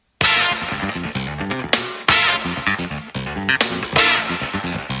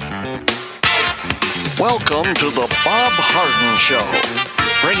Welcome to the Bob Harden Show,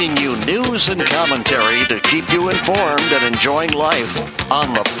 bringing you news and commentary to keep you informed and enjoying life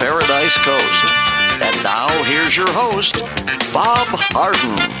on the Paradise Coast. And now, here's your host, Bob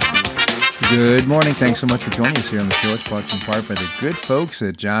Harden. Good morning. Thanks so much for joining us here on the show. It's brought to you in part by the good folks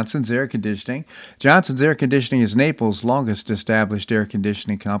at Johnson's Air Conditioning. Johnson's Air Conditioning is Naples' longest established air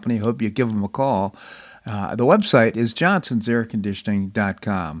conditioning company. Hope you give them a call. The website is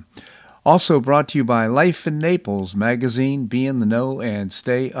johnsonsairconditioning.com. Also brought to you by Life in Naples magazine. Be in the know and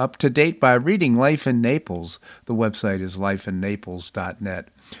stay up to date by reading Life in Naples. The website is lifeinnaples.net.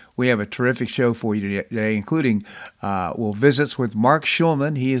 We have a terrific show for you today, including we'll visits with Mark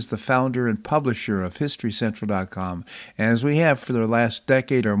Schulman. He is the founder and publisher of HistoryCentral.com. And as we have for the last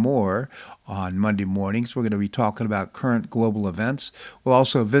decade or more on Monday mornings, we're going to be talking about current global events. We'll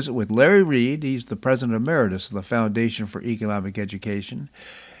also visit with Larry Reed. He's the president emeritus of the Foundation for Economic Education.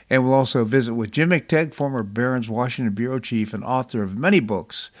 And we'll also visit with Jim McTeague, former Barron's Washington bureau chief and author of many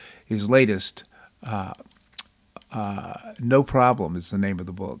books. His latest, No Problem is the name of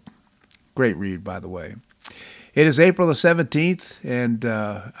the book. Great read, by the way. It is April the 17th, and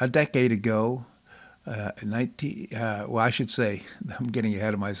a decade ago, I'm getting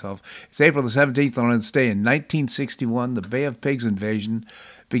ahead of myself. It's April the 17th on this day in 1961. The Bay of Pigs invasion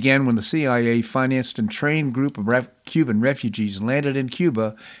began when the CIA financed and trained group of Cuban refugees landed in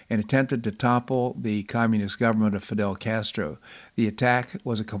Cuba and attempted to topple the communist government of Fidel Castro. The attack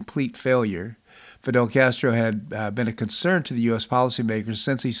was a complete failure. Fidel Castro had been a concern to the U.S. policymakers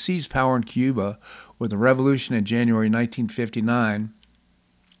since he seized power in Cuba with the revolution in January 1959.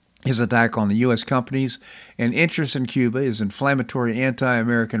 His attack on the U.S. companies and interest in Cuba, his inflammatory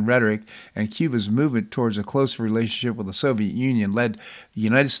anti-American rhetoric, and Cuba's movement towards a closer relationship with the Soviet Union led the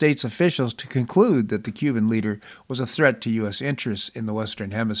United States officials to conclude that the Cuban leader was a threat to U.S. interests in the Western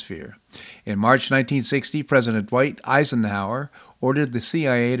Hemisphere. In March 1960, President Dwight Eisenhower ordered the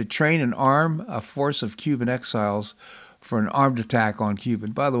CIA to train and arm a force of Cuban exiles for an armed attack on Cuba.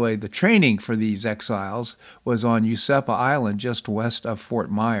 By the way, the training for these exiles was on Usepa Island, just west of Fort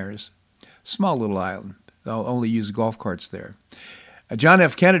Myers. Small little island. They'll only use golf carts there. John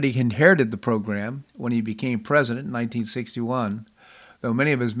F. Kennedy inherited the program when he became president in 1961, though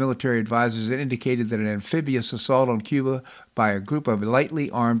many of his military advisors had indicated that an amphibious assault on Cuba by a group of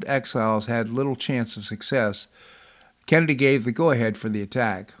lightly armed exiles had little chance of success. Kennedy gave the go-ahead for the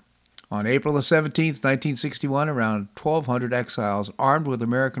attack. On April the 17th, 1961, around 1,200 exiles armed with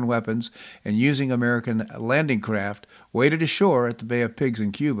American weapons and using American landing craft waded ashore at the Bay of Pigs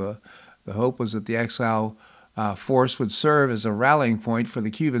in Cuba. The hope was that the exile force would serve as a rallying point for the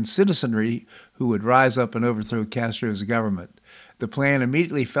Cuban citizenry who would rise up and overthrow Castro's government. The plan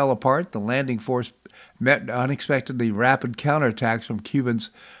immediately fell apart. The landing force met unexpectedly rapid counterattacks from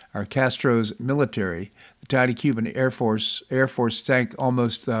Castro's military. The tiny Cuban Air Force sank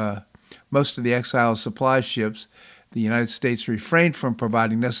most of the exiles' supply ships. The United States refrained from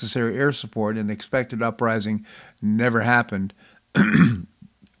providing necessary air support, and the expected uprising never happened.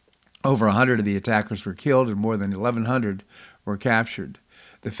 Over 100 of the attackers were killed, and more than 1,100 were captured.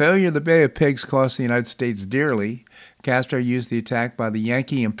 The failure of the Bay of Pigs cost the United States dearly. Castro used the attack by the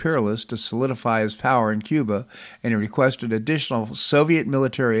Yankee imperialists to solidify his power in Cuba, and he requested additional Soviet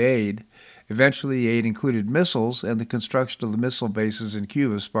military aid. Eventually, the aid included missiles, and the construction of the missile bases in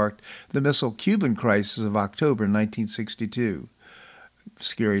Cuba sparked the Missile-Cuban crisis of October 1962.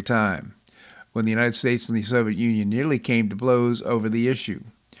 Scary time, when the United States and the Soviet Union nearly came to blows over the issue.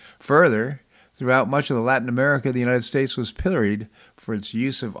 Further, throughout much of Latin America, the United States was pilloried for its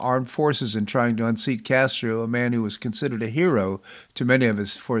use of armed forces in trying to unseat Castro, a man who was considered a hero to many of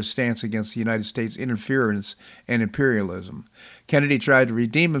us for his stance against the United States' interference and imperialism. Kennedy tried to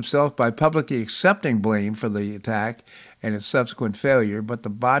redeem himself by publicly accepting blame for the attack and its subsequent failure, but the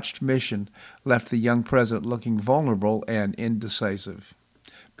botched mission left the young president looking vulnerable and indecisive.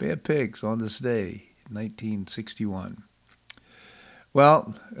 Bay of Pigs on this day, 1961.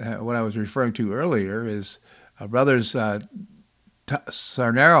 Well, what I was referring to earlier is brothers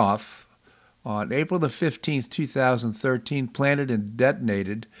Tsarnaev on April the 15th, 2013, planted and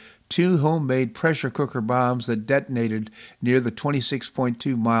detonated 2 homemade pressure cooker bombs that detonated near the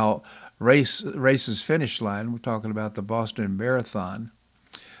 26.2-mile race's finish line. We're talking about the Boston Marathon.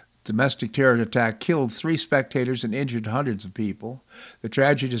 Domestic terror attack killed 3 spectators and injured hundreds of people. The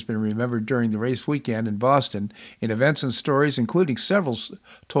tragedy has been remembered during the race weekend in Boston in events and stories, including several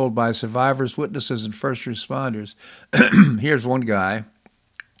told by survivors, witnesses, and first responders. Here's one guy.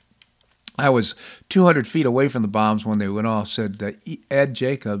 I was 200 feet away from the bombs when they went off, said Ed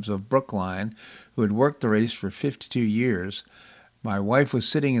Jacobs of Brookline, who had worked the race for 52 years. My wife was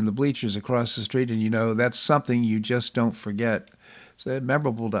sitting in the bleachers across the street, and that's something you just don't forget. So it's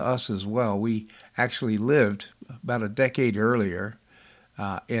memorable to us as well. We actually lived about a decade earlier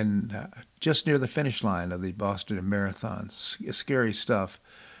in just near the finish line of the Boston Marathon. Scary stuff.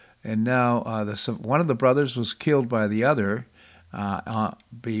 And now one of the brothers was killed by the other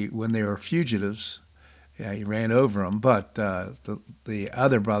when they were fugitives. Yeah, he ran over him, but the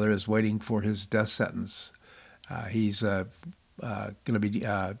other brother is waiting for his death sentence. He's going to be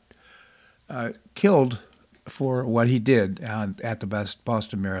killed for what he did at the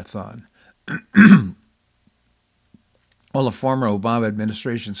Boston Marathon. Well, a former Obama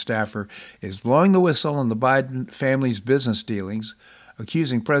administration staffer is blowing the whistle on the Biden family's business dealings,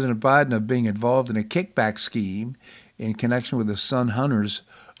 accusing President Biden of being involved in a kickback scheme in connection with his son Hunter's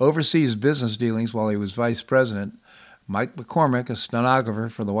overseas business dealings while he was vice president. Mike McCormick, a stenographer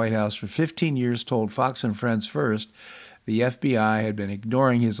for the White House for 15 years, told Fox and Friends First the FBI had been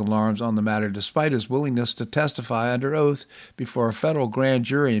ignoring his alarms on the matter despite his willingness to testify under oath before a federal grand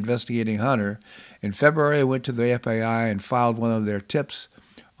jury investigating Hunter. In February, I went to the FBI and filed one of their tips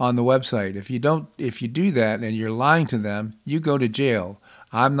on the website. If you do that and you're lying to them, you go to jail.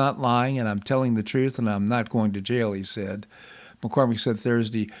 I'm not lying, and I'm telling the truth, and I'm not going to jail, he said. McCormick said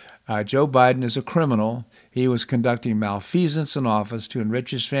Thursday, Joe Biden is a criminal. He was conducting malfeasance in office to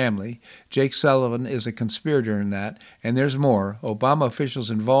enrich his family. Jake Sullivan is a conspirator in that, and there's more. Obama officials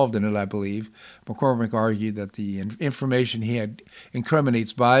involved in it, I believe. McCormick argued that the information he had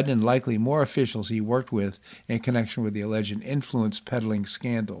incriminates Biden and likely more officials he worked with in connection with the alleged influence peddling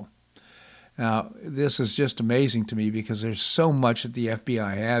scandal. Now, this is just amazing to me because there's so much that the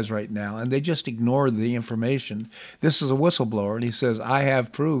FBI has right now, and they just ignore the information. This is a whistleblower, and he says, I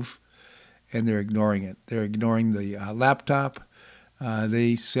have proof, and they're ignoring it. They're ignoring the laptop.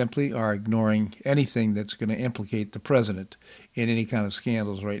 They simply are ignoring anything that's going to implicate the president in any kind of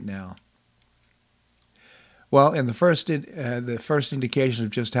scandals right now. Well, in the first indication of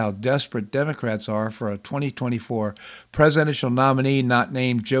just how desperate Democrats are for a 2024 presidential nominee not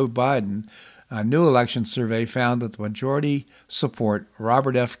named Joe Biden, a new election survey found that the majority support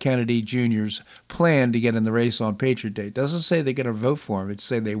Robert F. Kennedy Jr.'s plan to get in the race on Patriot Day. It doesn't say they're going to vote for him. It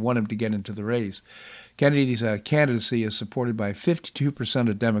says they want him to get into the race. Kennedy's candidacy is supported by 52%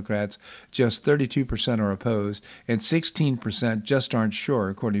 of Democrats, just 32% are opposed, and 16% just aren't sure,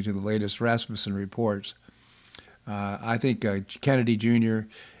 according to the latest Rasmussen reports. I think Kennedy Jr.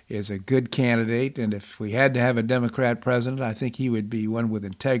 is a good candidate, and if we had to have a Democrat president, I think he would be one with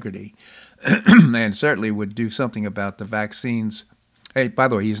integrity and certainly would do something about the vaccines. Hey, by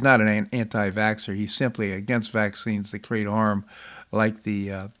the way, he's not an anti-vaxxer. He's simply against vaccines that create harm, like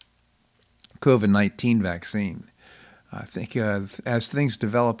the COVID-19 vaccine. I think as things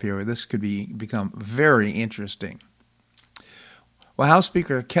develop here, this could become very interesting. Well, House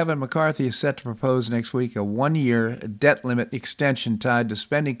Speaker Kevin McCarthy is set to propose next week a one-year debt limit extension tied to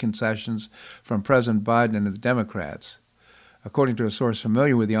spending concessions from President Biden and the Democrats. According to a source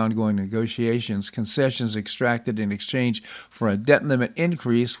familiar with the ongoing negotiations, concessions extracted in exchange for a debt limit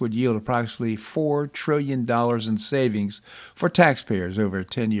increase would yield approximately $4 trillion in savings for taxpayers over a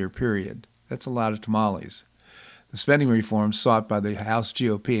 10-year period. That's a lot of tamales. The spending reforms sought by the House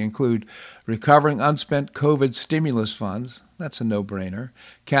GOP include recovering unspent COVID stimulus funds. That's a no-brainer.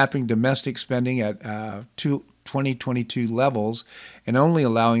 Capping domestic spending at 2022 levels and only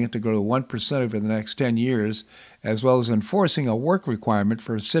allowing it to grow 1% over the next 10 years, as well as enforcing a work requirement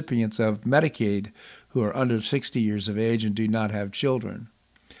for recipients of Medicaid who are under 60 years of age and do not have children.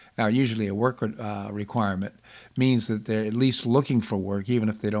 Now, usually a work requirement means that they're at least looking for work, even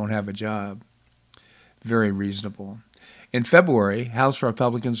if they don't have a job. Very reasonable. In February, House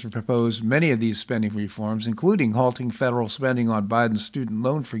Republicans proposed many of these spending reforms, including halting federal spending on Biden's student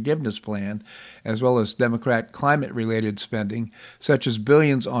loan forgiveness plan, as well as Democrat climate-related spending, such as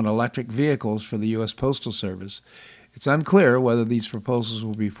billions on electric vehicles for the U.S. Postal Service. It's unclear whether these proposals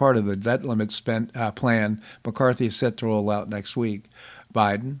will be part of the debt limit plan McCarthy is set to roll out next week.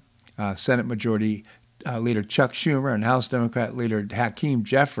 Biden, Senate Majority Leader Chuck Schumer, and House Democrat Leader Hakeem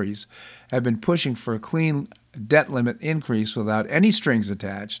Jeffries have been pushing for a clean debt limit increase without any strings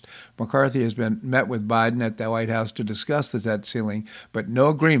attached. McCarthy has been met with Biden at the White House to discuss the debt ceiling, but no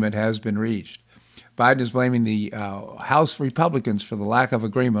agreement has been reached. Biden is blaming the House Republicans for the lack of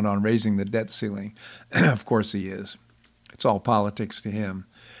agreement on raising the debt ceiling. Of course he is. It's all politics to him.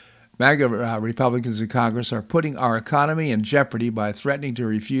 MAGA Republicans in Congress are putting our economy in jeopardy by threatening to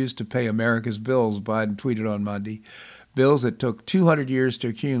refuse to pay America's bills, Biden tweeted on Monday. Bills that took 200 years to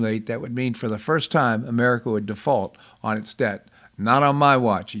accumulate that would mean for the first time America would default on its debt. Not on my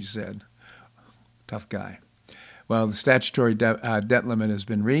watch, he said. Tough guy. Well, the statutory debt limit has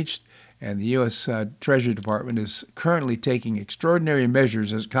been reached, and the U.S. Treasury Department is currently taking extraordinary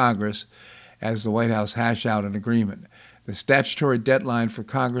measures as Congress as the White House hash out an agreement. The statutory deadline for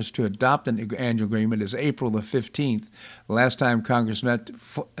Congress to adopt an annual agreement is April the 15th. The last time Congress met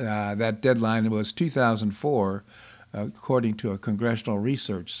that deadline was 2004, according to a Congressional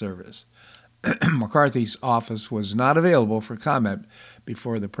Research Service. McCarthy's office was not available for comment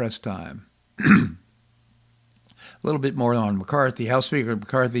before the press time. A little bit more on McCarthy. House Speaker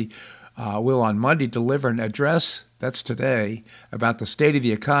McCarthy will on Monday deliver an address, that's today, about the state of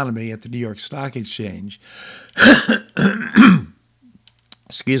the economy at the New York Stock Exchange.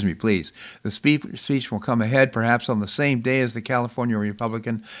 Excuse me, please. The speech will come ahead perhaps on the same day as the California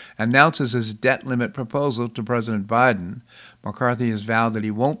Republican announces his debt limit proposal to President Biden. McCarthy has vowed that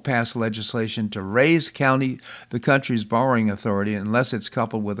he won't pass legislation to raise the country's borrowing authority unless it's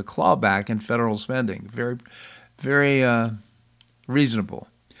coupled with a clawback in federal spending. Very, very reasonable.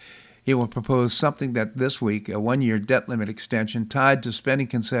 He will propose something that this week, a one-year debt limit extension tied to spending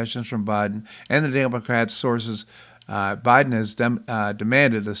concessions from Biden and the Democrats' sources. Biden has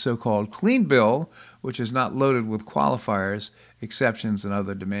demanded a so-called clean bill, which is not loaded with qualifiers, exceptions, and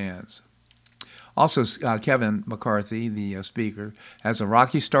other demands. Also, Kevin McCarthy, the Speaker, has a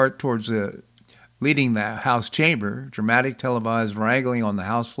rocky start towards leading the House chamber, dramatic televised wrangling on the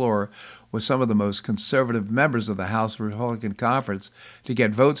House floor with some of the most conservative members of the House Republican Conference to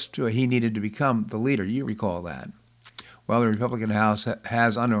get votes he needed to become the leader. You recall that. Well, the Republican House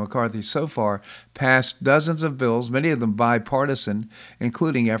has, under McCarthy so far, passed dozens of bills, many of them bipartisan,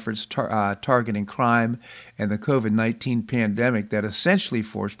 including efforts targeting crime and the COVID-19 pandemic that essentially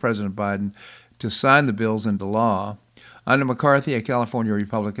forced President Biden to sign the bills into law. Under McCarthy, a California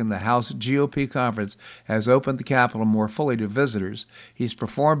Republican, the House GOP conference has opened the Capitol more fully to visitors. He's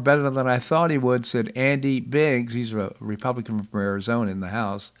performed better than I thought he would, said Andy Biggs. He's a Republican from Arizona in the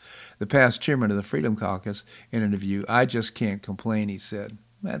House, the past chairman of the Freedom Caucus, in an interview. I just can't complain, he said.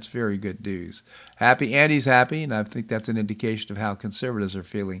 That's very good news. Happy, Andy's happy, and I think that's an indication of how conservatives are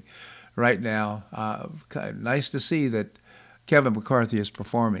feeling right now. Nice to see that Kevin McCarthy is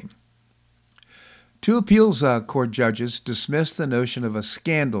performing. Two appeals court judges dismissed the notion of a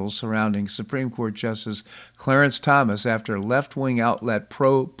scandal surrounding Supreme Court Justice Clarence Thomas after left-wing outlet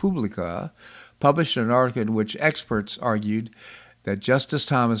ProPublica published an article in which experts argued that Justice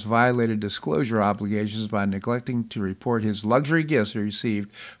Thomas violated disclosure obligations by neglecting to report his luxury gifts he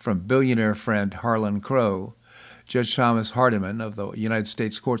received from billionaire friend Harlan Crow. Judge Thomas Hardiman of the United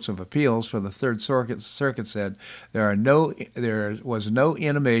States Courts of Appeals for the Third Circuit said there was no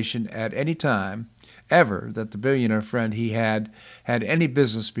intimation at any time ever that the billionaire friend he had any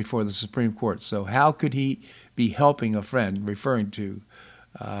business before the Supreme Court. So how could he be helping a friend, referring to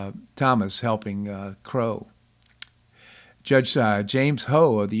Thomas helping Crow? Judge James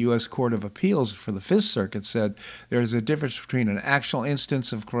Ho of the U.S. Court of Appeals for the Fifth Circuit said there is a difference between an actual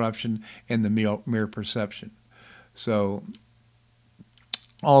instance of corruption and the mere perception. So,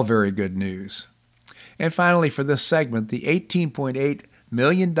 all very good news. And finally, for this segment, the $18.8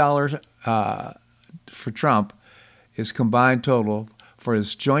 million for Trump is combined total for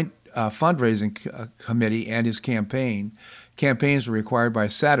his joint fundraising committee and his campaign. Campaigns were required by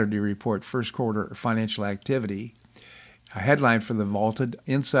Saturday to report first quarter financial activity. A headline for the vaulted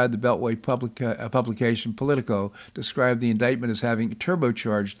Inside the Beltway publication Politico described the indictment as having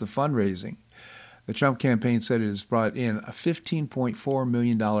turbocharged the fundraising. The Trump campaign said it has brought in $15.4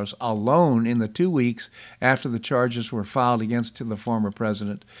 million alone in the 2 weeks after the charges were filed against the former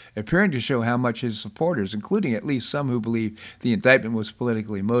president, appearing to show how much his supporters, including at least some who believe the indictment was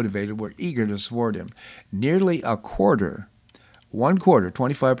politically motivated, were eager to support him. Nearly a quarter,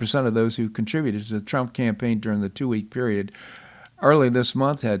 25% of those who contributed to the Trump campaign during the 2-week period early this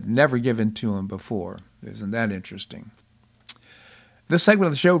month had never given to him before. Isn't that interesting? This segment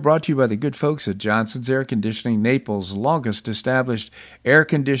of the show brought to you by the good folks at Johnson's Air Conditioning, Naples' longest established air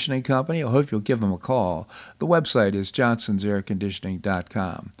conditioning company. I hope you'll give them a call. The website is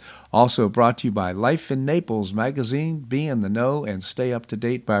johnsonsairconditioning.com. Also brought to you by Life in Naples magazine. Be in the know and stay up to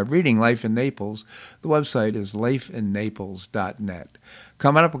date by reading Life in Naples. The website is lifeinnaples.net.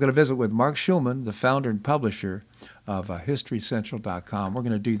 Coming up, we're going to visit with Mark Schulman, the founder and publisher of HistoryCentral.com. We're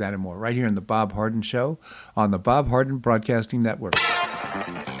going to do that and more right here in The Bob Harden Show on the Bob Harden Broadcasting Network.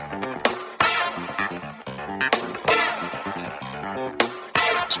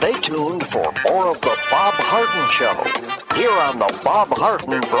 Stay tuned for more of The Bob Harden Show here on the Bob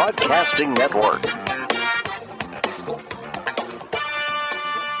Harden Broadcasting Network.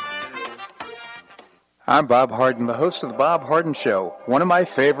 I'm Bob Harden, the host of The Bob Harden Show. One of my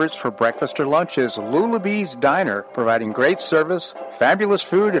favorites for breakfast or lunch is Lulabee's Diner, providing great service, fabulous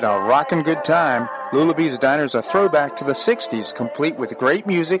food, and a rockin' good time. Lulabee's Diner is a throwback to the 60s, complete with great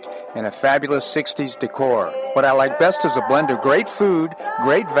music and a fabulous 60s decor. What I like best is a blend of great food,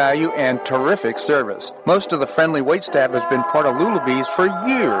 great value, and terrific service. Most of the friendly waitstaff has been part of Lulabee's for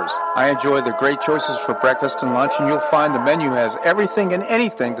years. I enjoy the great choices for breakfast and lunch, and you'll find the menu has everything and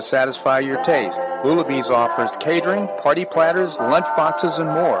anything to satisfy your taste. Lulabee's offers catering, party platters, lunch boxes, and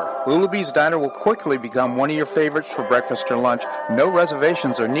more. Lulabee's Diner will quickly become one of your favorites for breakfast or lunch. No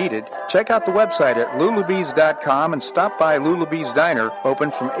reservations are needed. Check out the website at lulabees.com and stop by Lulabee's Diner, open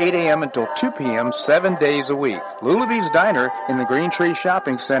from 8 a.m. until 2 p.m. 7 days a week. Lulabee's Diner in the Green Tree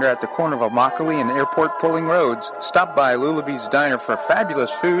Shopping Center at the corner of Immokalee and Airport Pulling Roads. Stop by Lulabee's Diner for fabulous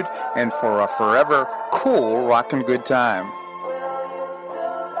food and for a forever cool rockin' good time.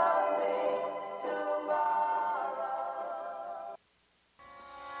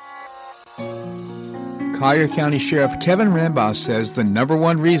 Collier County Sheriff Kevin Rambaugh says the number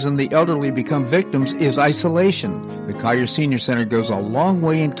one reason the elderly become victims is isolation. The Collier Senior Center goes a long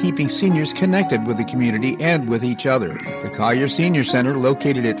way in keeping seniors connected with the community and with each other. The Collier Senior Center,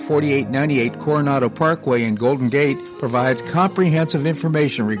 located at 4898 Coronado Parkway in Golden Gate, provides comprehensive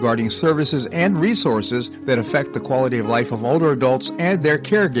information regarding services and resources that affect the quality of life of older adults and their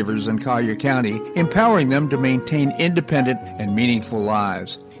caregivers in Collier County, empowering them to maintain independent and meaningful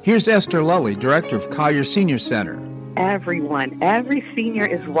lives. Here's Esther Lully, Director of Collier Senior Center. Everyone, every senior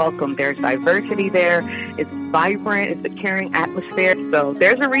is welcome. There's diversity there. It's vibrant. It's a caring atmosphere. So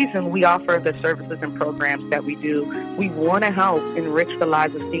there's a reason we offer the services and programs that we do. We want to help enrich the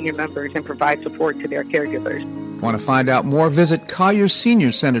lives of senior members and provide support to their caregivers. Want to find out more? Visit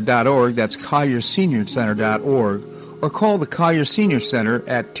CollierSeniorCenter.org. That's CollierSeniorCenter.org. Or call the Collier Senior Center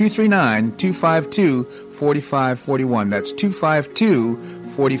at 239-252-4541. That's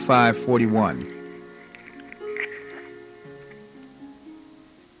 252-4541.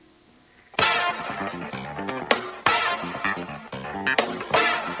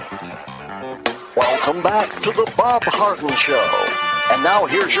 Welcome back to the Bob Harden Show. And now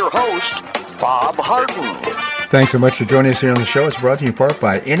here's your host, Bob Harden. Thanks so much for joining us here on the show. It's brought to you in part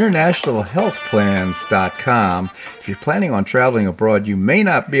by InternationalHealthPlans.com. If you're planning on traveling abroad, you may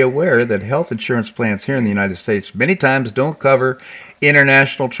not be aware that health insurance plans here in the United States many times don't cover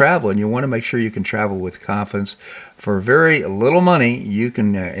international travel, and you want to make sure you can travel with confidence. For very little money, you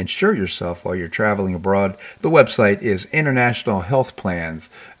can insure yourself while you're traveling abroad. The website is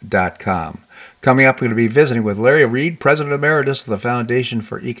InternationalHealthPlans.com. Coming up, we're going to be visiting with Larry Reed, President Emeritus of the Foundation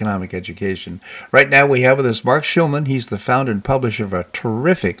for Economic Education. Right now, we have with us Mark Schulman. He's the founder and publisher of a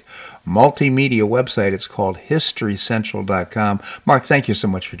terrific multimedia website. It's called HistoryCentral.com. Mark, thank you so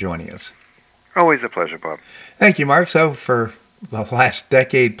much for joining us. Always a pleasure, Bob. Thank you, Mark. So for the last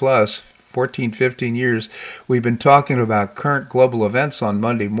decade plus, 14, 15 years, we've been talking about current global events on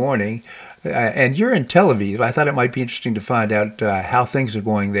Monday morning. And you're in Tel Aviv. I thought it might be interesting to find out how things are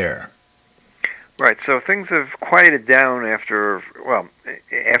going there. Right, so things have quieted down after a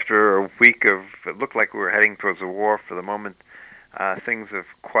week of, it looked like we were heading towards a war. For the moment, things have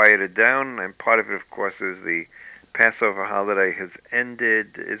quieted down, and part of it, of course, is the Passover holiday has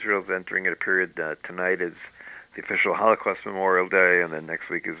ended. Israel's entering a period, tonight is the official Holocaust Memorial Day, and then next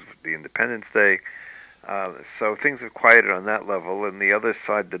week is the Independence Day. So things have quieted on that level, and the other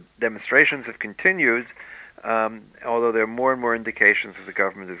side, the demonstrations have continued, although there are more and more indications that the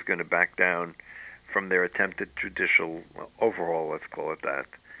government is going to back down from their attempted judicial overhaul, let's call it that.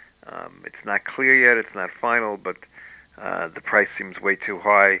 It's not clear yet, it's not final, but the price seems way too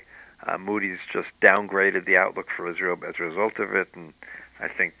high. Moody's just downgraded the outlook for Israel as a result of it, and I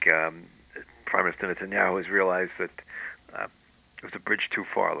think Prime Minister Netanyahu has realized that it was a bridge too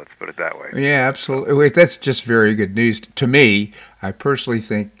far, let's put it that way. Yeah, absolutely. That's just very good news to me. I personally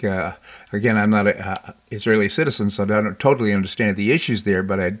think, again, I'm not an Israeli citizen, so I don't totally understand the issues there,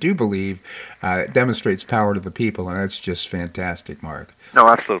 but I do believe it demonstrates power to the people, and that's just fantastic, Mark. No,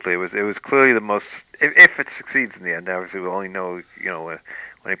 absolutely. It was clearly the most, if it succeeds in the end, obviously we'll only know,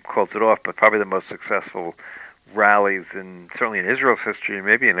 when he calls it off, but probably the most successful rallies, certainly in Israel's history, and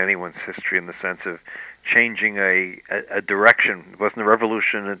maybe in anyone's history, in the sense of changing a direction. It wasn't a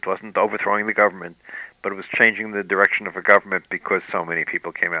revolution, it wasn't overthrowing the government, but it was changing the direction of a government because so many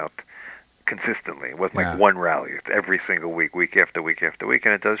people came out consistently. It wasn't like one rally. It's every single week, week after week after week,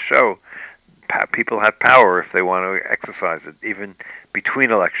 and it does show people have power if they want to exercise it, even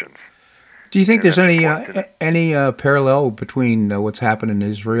between elections. Do you think there's any parallel between what's happened in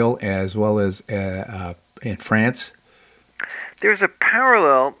Israel as well as in France? There's a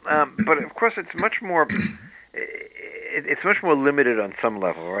parallel, but of course it's much more. It's much more limited on some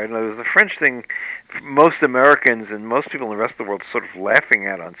level, right? Now, the French thing, most Americans and most people in the rest of the world are sort of laughing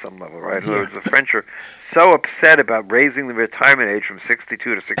at on some level, right? In other words, the French are so upset about raising the retirement age from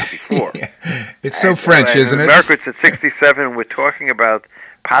 62 to 64. Yeah. It's so French, isn't it? In America, it's at 67, and we're talking about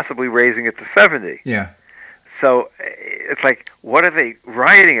possibly raising it to 70. Yeah. So it's like, what are they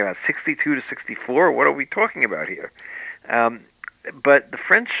rioting about, 62 to 64? What are we talking about here? But the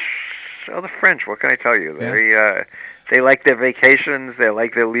French, what can I tell you? Yeah. They like their vacations. They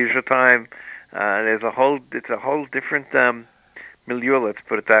like their leisure time. It's a whole different milieu. Let's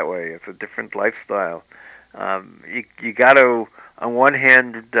put it that way. It's a different lifestyle. You got to, on one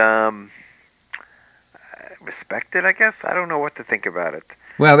hand, respect it. I guess I don't know what to think about it.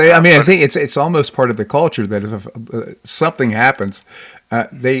 Well, I think it's almost part of the culture that if something happens,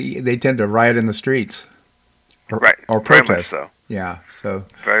 they tend to riot in the streets, or protest. Very much so. Yeah. So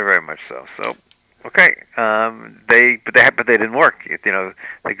very, very much so. So. Okay, they didn't work.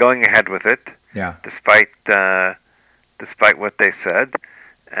 They're going ahead with it. Yeah. Despite what they said,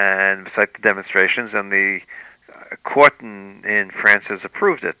 and despite the demonstrations, and the court in France has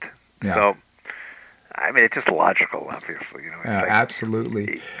approved it. Yeah. So, I mean, it's just logical, obviously.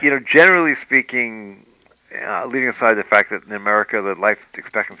 Absolutely. Generally speaking, leaving aside the fact that in America the life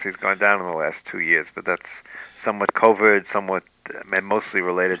expectancy has gone down in the last 2 years, but that's somewhat COVID, and mostly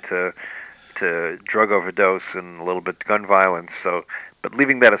related to drug overdose and a little bit gun violence. So, but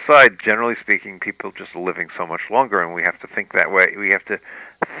leaving that aside, generally speaking, people just are living so much longer, and we have to think that way. We have to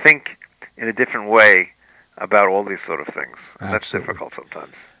think in a different way about all these sort of things. And that's difficult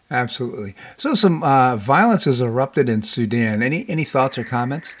sometimes. Absolutely. So some violence has erupted in Sudan. Any thoughts or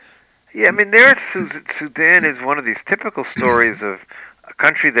comments? Yeah, I mean, Sudan is one of these typical stories of a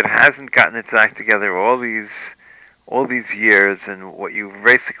country that hasn't gotten its act together all these years, and what you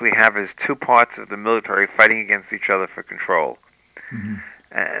basically have is two parts of the military fighting against each other for control. Mm-hmm.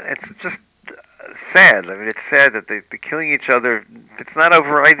 And it's just sad. I mean, it's sad that they're killing each other. It's not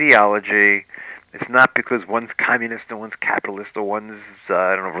over ideology. It's not because one's communist and one's capitalist, or one's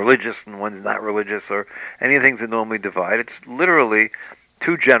religious and one's not religious, or any of the things that normally divide. It's literally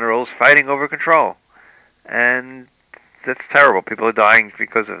two generals fighting over control, and that's terrible. People are dying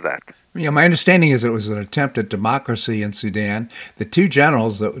because of that. Yeah, my understanding is it was an attempt at democracy in Sudan. The two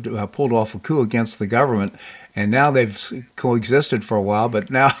generals that pulled off a coup against the government, and now they've coexisted for a while,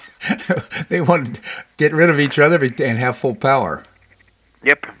 but now they want to get rid of each other and have full power.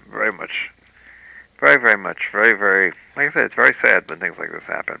 Yep, very much. Very, very much. Very, very, like I said, it's very sad when things like this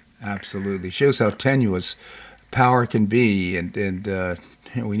happen. Absolutely. Shows how tenuous power can be, and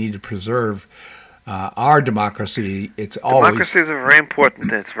we need to preserve our democracy. Democracies are very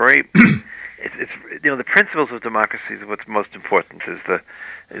important. And it's very, it's the principles of democracy is what's most important. Is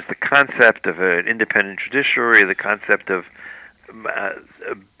the concept of an independent judiciary, the concept of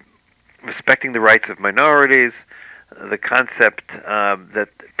respecting the rights of minorities, the concept that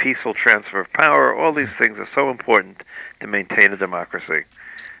peaceful transfer of power. All these things are so important to maintain a democracy.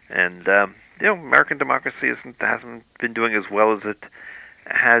 And American democracy hasn't been doing as well as it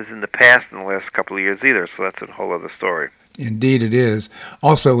has in the past in the last couple of years either, so that's a whole other story. Indeed it is.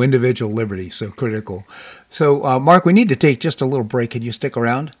 Also individual liberty, so critical. So, Mark, we need to take just a little break. Can you stick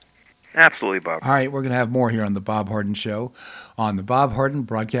around? Absolutely, Bob. All right, we're going to have more here on The Bob Harden Show on the Bob Harden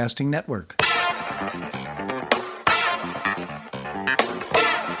Broadcasting Network.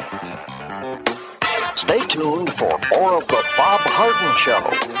 Stay tuned for more of The Bob Harden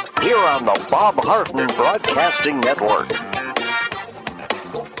Show here on the Bob Harden Broadcasting Network.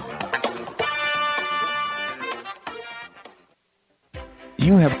 Do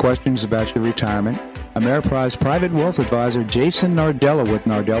you have questions about your retirement? Ameriprise Private Wealth Advisor Jason Nardella with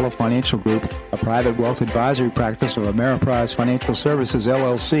Nardella Financial Group, a private wealth advisory practice of Ameriprise Financial Services,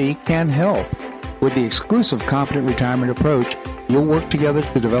 LLC, can help. With the exclusive Confident Retirement Approach, you'll work together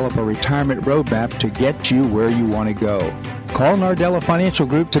to develop a retirement roadmap to get you where you want to go. Call Nardella Financial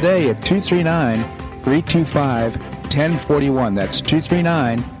Group today at 239-325-1041. That's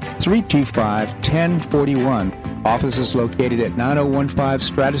 239-325-1041. Office is located at 9015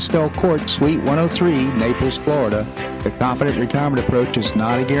 Stratosdale Court, Suite 103, Naples, Florida. The Confident Retirement Approach is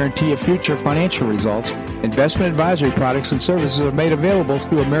not a guarantee of future financial results. Investment advisory products and services are made available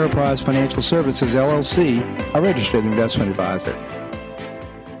through Ameriprise Financial Services, LLC, a registered investment advisor.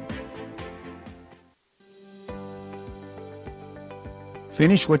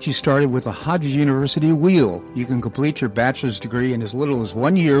 Finish what you started with a Hodges University Wheel. You can complete your bachelor's degree in as little as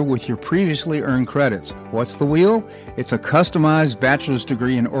 1 year with your previously earned credits. What's the Wheel? It's a customized bachelor's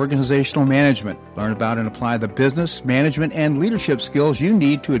degree in organizational management. Learn about and apply the business, management, and leadership skills you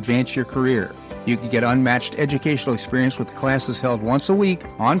need to advance your career. You can get unmatched educational experience with classes held once a week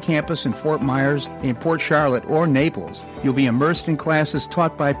on campus in Fort Myers, in Port Charlotte, or Naples. You'll be immersed in classes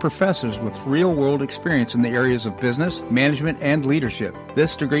taught by professors with real-world experience in the areas of business, management, and leadership.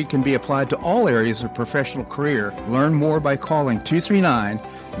 This degree can be applied to all areas of professional career. Learn more by calling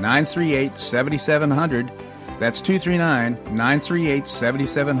 239-938-7700. That's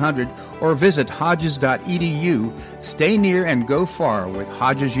 239-938-7700, or visit hodges.edu. Stay near and go far with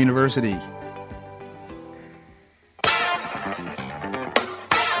Hodges University.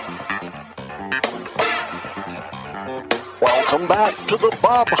 Welcome back to the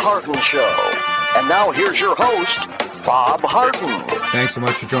Bob Harden Show. And now here's your host, Bob Harden. Thanks so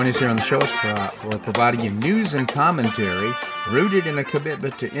much for joining us here on the show. We're providing you news and commentary rooted in a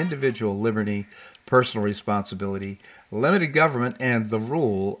commitment to individual liberty, personal responsibility, limited government, and the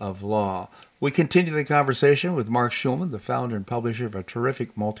rule of law. We continue the conversation with Mark Schulman, the founder and publisher of a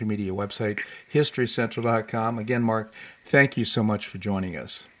terrific multimedia website, HistoryCentral.com. Again, Mark, thank you so much for joining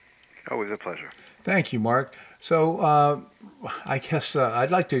us. Always a pleasure. Thank you, Mark. So I guess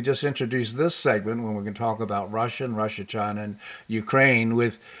I'd like to just introduce this segment when we're going to talk about Russia, China, and Ukraine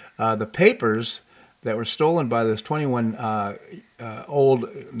with the papers that were stolen by this 21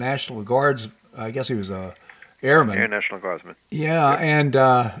 old National Guards. I guess he was a airman. Air National Guardsman. Yeah, and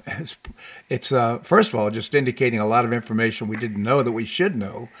it's first of all just indicating a lot of information we didn't know that we should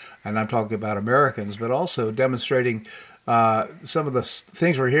know, and I'm talking about Americans, but also demonstrating some of the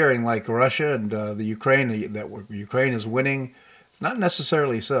things we're hearing, like Russia and the Ukraine, Ukraine is winning. It's not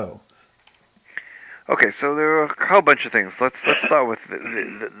necessarily so. Okay, so there are a whole bunch of things. Let's start with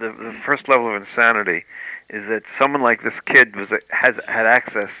the first level of insanity is that someone like this kid had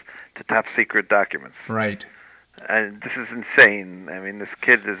access to top secret documents. Right. And this is insane. I mean, this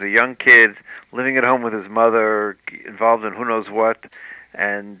kid is a young kid living at home with his mother, involved in who knows what,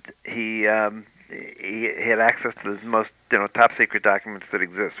 and he had access to the most top secret documents that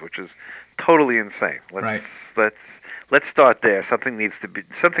exist, which is totally insane. Let's start there. Something needs to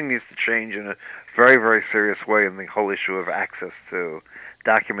change in a very, very serious way in the whole issue of access to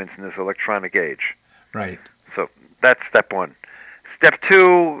documents in this electronic age. Right. So that's step one. Step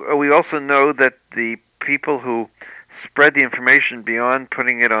two, we also know that the people who spread the information beyond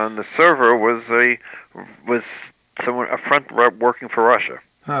putting it on the server was someone, a front working for Russia.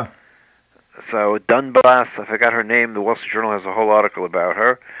 Huh. So Dunbas, I forgot her name. The Wall Street Journal has a whole article about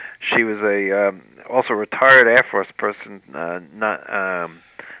her. She was also a retired Air Force person. What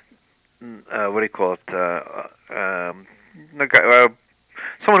do you call it?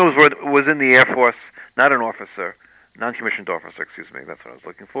 Someone who was in the Air Force, not an officer, non-commissioned officer. Excuse me. That's what I was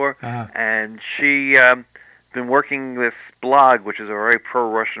looking for. Uh-huh. And she been working this blog, which is a very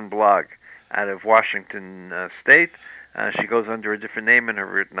pro-Russian blog, out of Washington State. She goes under a different name and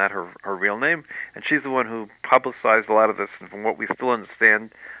not her real name, and she's the one who publicized a lot of this. And from what we still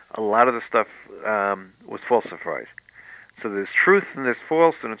understand, a lot of the stuff was falsified. So there's truth and there's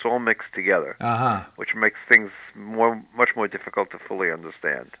false, and it's all mixed together, which makes things much more difficult to fully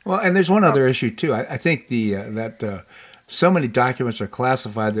understand. Well, and there's one other issue too. I think that so many documents are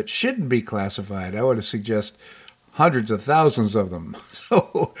classified that shouldn't be classified. I would suggest hundreds of thousands of them.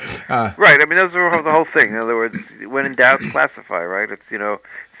 So, right. I mean, those are the whole thing. In other words, when in doubt, classify. Right. It's it's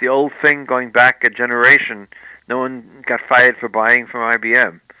the old thing going back a generation. No one got fired for buying from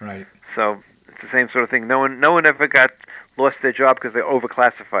IBM. Right. So it's the same sort of thing. No one ever lost their job because they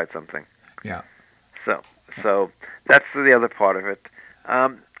overclassified something. Yeah. So that's the other part of it.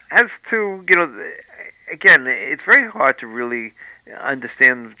 As to again, it's very hard to really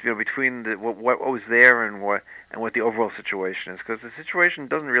understand between what was there and what the overall situation is, because the situation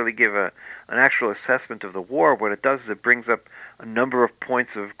doesn't really give an actual assessment of the war. What it does is it brings up a number of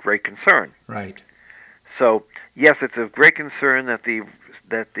points of great concern. Right. So yes, it's of great concern that the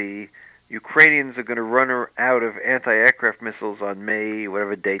Ukrainians are going to run out of anti-aircraft missiles on May,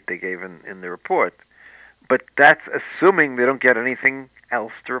 whatever date they gave in the report. But that's assuming they don't get anything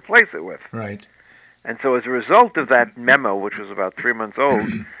else to replace it with. Right. And so as a result of that memo, which was about 3 months old,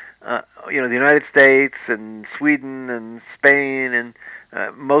 the United States and Sweden and Spain and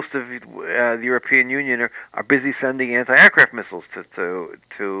most of the European Union are busy sending anti-aircraft missiles to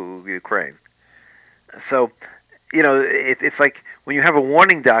Ukraine. So, it's like when you have a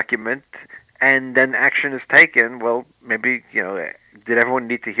warning document and then action is taken. Well, maybe, did everyone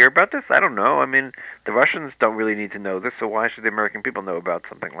need to hear about this? I don't know. I mean, the Russians don't really need to know this, so why should the American people know about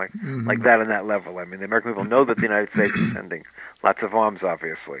something like that on that level? I mean, the American people know that the United States is sending lots of arms,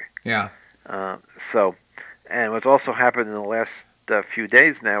 obviously. Yeah. And what's also happened in the last few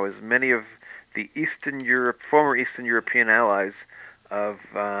days now is many of the former Eastern European allies of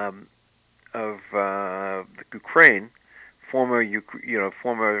Ukraine,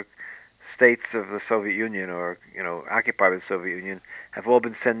 former states of the Soviet Union or occupied by the Soviet Union, have all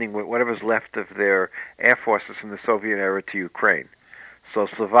been sending whatever's left of their air forces from the Soviet era to Ukraine. So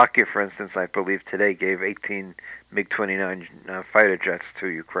Slovakia, for instance, I believe today gave 18 MiG-29 fighter jets to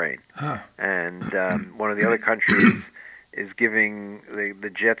Ukraine. Huh. And one of the other countries is giving the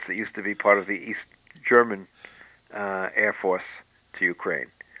jets that used to be part of the East German Air Force to Ukraine.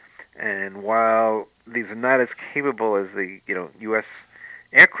 And while these are not as capable as the U.S.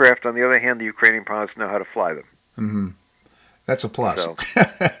 aircraft, on the other hand, the Ukrainian pilots know how to fly them. Mm-hmm. That's a plus. So,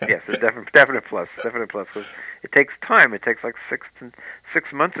 yes, a definite plus. Definite plus. Because it takes time. It takes like 6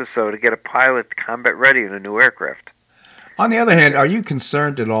 months or so to get a pilot combat ready in a new aircraft. On the other hand, are you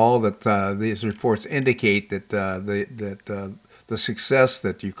concerned at all that these reports indicate that the success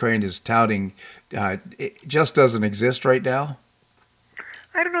that Ukraine is touting it just doesn't exist right now?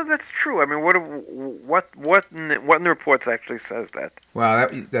 I don't know if that's true. I mean, what in the reports actually says that? Well,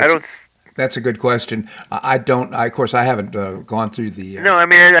 that's a good question. Of course, I haven't gone through the. No, I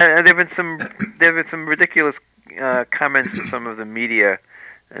mean, there have been some ridiculous comments in some of the media,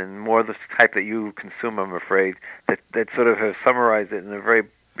 and more of the type that you consume, I'm afraid, that sort of have summarized it in a very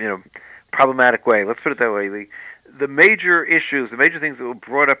problematic way. Let's put it that way. The major issues, the major things that were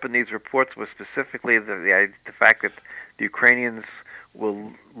brought up in these reports was specifically the fact that the Ukrainians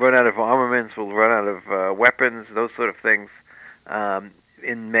will run out of armaments, will run out of weapons, those sort of things,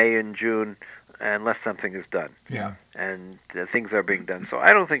 in May and June, unless something is done. Yeah. And things are being done. So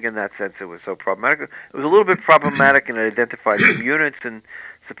I don't think in that sense it was so problematic. It was a little bit problematic, and it identified some units, and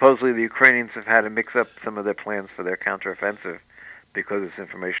supposedly the Ukrainians have had to mix up some of their plans for their counteroffensive because this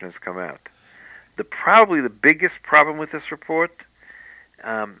information has come out. Probably the biggest problem with this report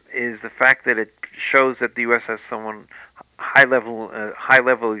is the fact that it shows that the U.S. has someone high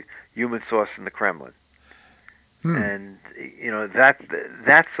level human source in the Kremlin, and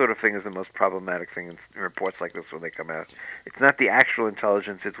that sort of thing is the most problematic thing in reports like this when they come out. It's not the actual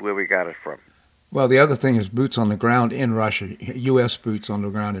intelligence; it's where we got it from. Well, the other thing is boots on the ground in Russia, U.S. boots on the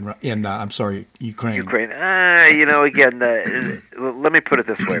ground in Ukraine. Ukraine. Again, let me put it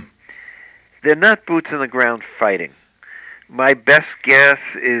this way: they're not boots on the ground fighting. My best guess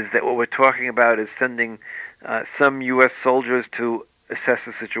is that what we're talking about is sending some U.S. soldiers to assess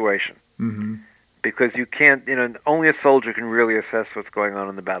the situation. Mm-hmm. Because you can't, only a soldier can really assess what's going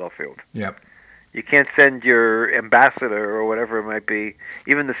on the battlefield. Yep. You can't send your ambassador or whatever it might be,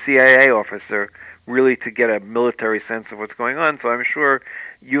 even the CIA officer, really to get a military sense of what's going on. So I'm sure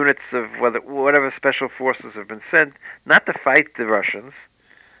units of whatever special forces have been sent, not to fight the Russians,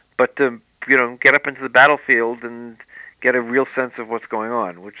 but to, get up into the battlefield and get a real sense of what's going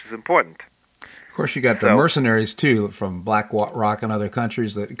on, which is important. Of course, you got the mercenaries too from BlackRock and other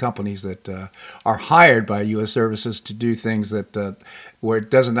companies that are hired by U.S. services to do things that where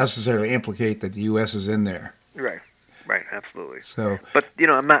it doesn't necessarily implicate that the U.S. is in there. Right, absolutely. So, but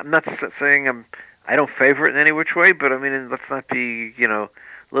I'm not saying I don't favor it in any which way, but I mean, let's not be a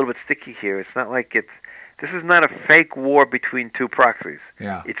little bit sticky here. It's not like this is not a fake war between two proxies.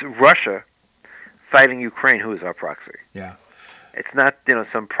 Yeah, it's Russia fighting Ukraine, who is our proxy. Yeah, it's not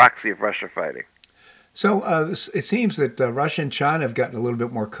some proxy of Russia fighting. So it seems that Russia and China have gotten a little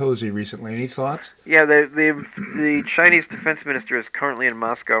bit more cozy recently. Any thoughts? Yeah, the Chinese defense minister is currently in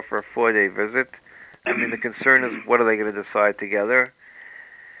Moscow for a 4-day visit. I mean, the concern is what are they going to decide together?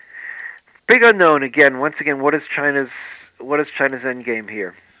 Big unknown again. Once again, what is China's end game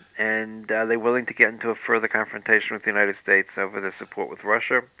here? And are they willing to get into a further confrontation with the United States over their support with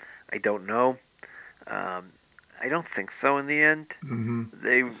Russia? I don't know. I don't think so in the end. Mm-hmm.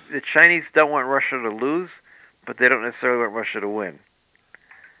 The Chinese don't want Russia to lose, but they don't necessarily want Russia to win.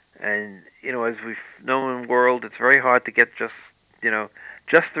 And, as we've known in the world, it's very hard to get just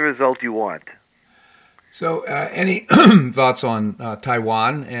the result you want. So any thoughts on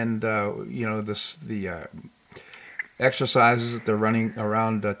Taiwan and, the exercises that they're running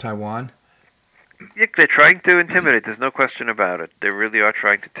around Taiwan? Yeah, they're trying to intimidate. There's no question about it. They really are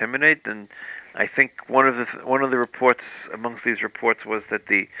trying to intimidate, and I think one of the reports amongst these reports was that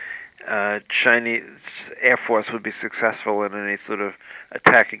the Chinese Air Force would be successful in any sort of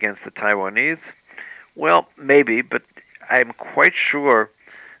attack against the Taiwanese. Well, maybe, but I'm quite sure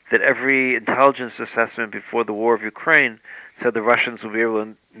that every intelligence assessment before the war of Ukraine said the Russians will be able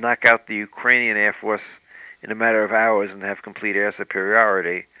to knock out the Ukrainian Air Force in a matter of hours and have complete air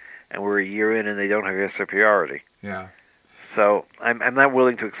superiority, and we're a year in and they don't have air superiority. Yeah. So I'm not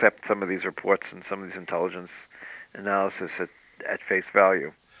willing to accept some of these reports and some of these intelligence analysis at face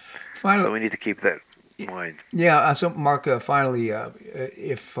value. Finally, so we need to keep that in mind. Yeah. So, Mark, finally,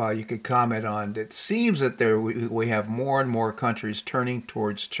 if you could comment on, it seems that we have more and more countries turning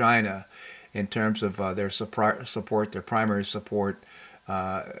towards China in terms of their support, their primary support.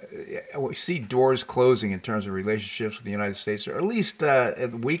 We see doors closing in terms of relationships with the United States, or at least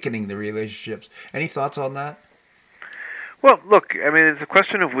weakening the relationships. Any thoughts on that? Well, look, I mean, it's a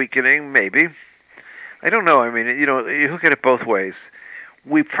question of weakening, maybe. I don't know. I mean, you look at it both ways.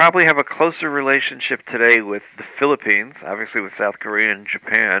 We probably have a closer relationship today with the Philippines, obviously with South Korea and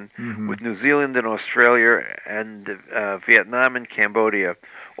Japan, with New Zealand and Australia and Vietnam and Cambodia.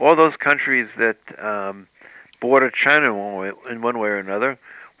 All those countries that border China in one way or another,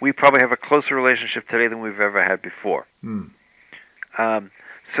 we probably have a closer relationship today than we've ever had before.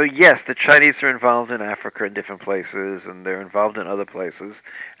 So yes, the Chinese are involved in Africa in different places, and they're involved in other places,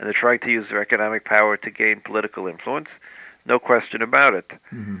 and they're trying to use their economic power to gain political influence. No question about it.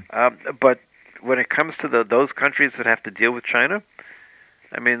 But when it comes to those countries that have to deal with China,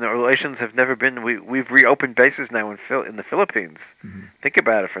 I mean, the relations have never been. We've reopened bases now in the Philippines. Think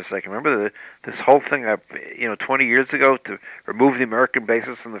about it for a second. Remember this whole thing, 20 years ago to remove the American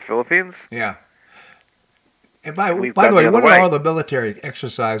bases from the Philippines? Yeah. And by the way, what are all the military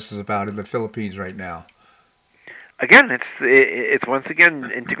exercises about in the Philippines right now? Again, it's once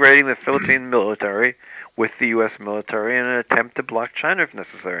again integrating the Philippine military with the U.S. military in an attempt to block China if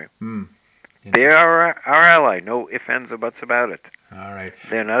necessary. They are our ally. No ifs, ands, or buts about it. All right.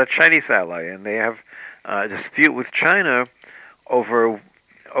 They're not a Chinese ally, and they have a dispute with China over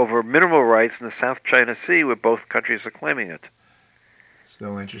mineral rights in the South China Sea, where both countries are claiming it.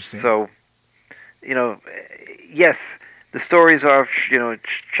 So interesting. So, yes, the stories are,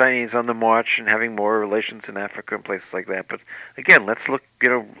 Chinese on the march and having more relations in Africa and places like that. But again, let's look,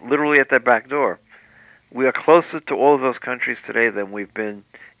 literally at that back door. We are closer to all of those countries today than we've been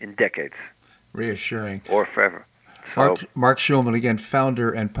in decades. Reassuring. Or forever. So, Mark Schulman, again, founder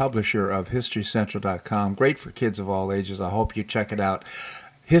and publisher of HistoryCentral.com. Great for kids of all ages. I hope you check it out.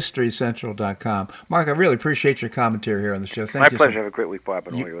 HistoryCentral.com. Mark, I really appreciate your commentary here on the show. Thank you. My pleasure. Have a great week, Bob,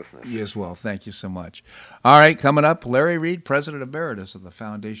 and all your listeners. You as well. Thank you so much. All right, coming up, Larry Reed, President Emeritus of the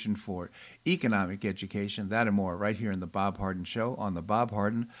Foundation for Economic Education. That and more right here in The Bob Harden Show on the Bob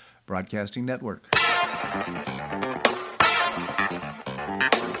Harden Broadcasting Network.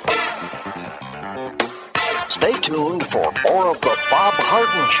 Stay tuned for more of The Bob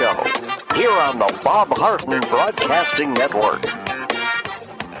Harden Show here on the Bob Harden Broadcasting Network.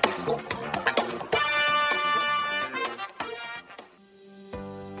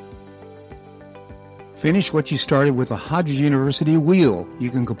 Finish what you started with a Hodges University Wheel. You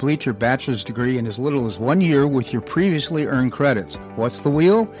can complete your bachelor's degree in as little as 1 year with your previously earned credits. What's the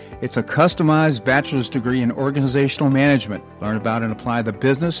Wheel? It's a customized bachelor's degree in organizational management. Learn about and apply the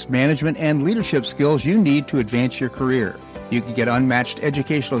business, management, and leadership skills you need to advance your career. You can get unmatched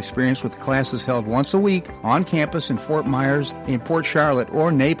educational experience with classes held once a week on campus in Fort Myers, in Port Charlotte,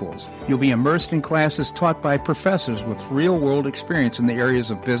 or Naples. You'll be immersed in classes taught by professors with real-world experience in the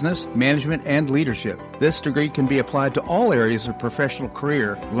areas of business, management, and leadership. This degree can be applied to all areas of professional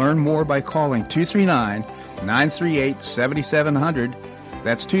career. Learn more by calling 239-938-7700.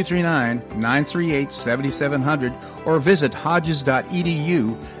 That's 239-938-7700, or visit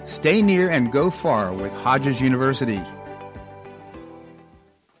hodges.edu. Stay near and go far with Hodges University.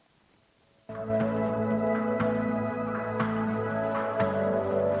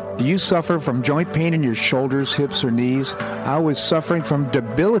 Do you suffer from joint pain in your shoulders, hips, or knees? I was suffering from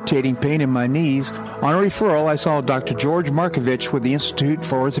debilitating pain in my knees. On a referral, I saw Dr. George Markovich with the Institute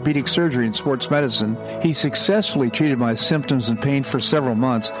for Orthopedic Surgery and Sports Medicine. He successfully treated my symptoms and pain for several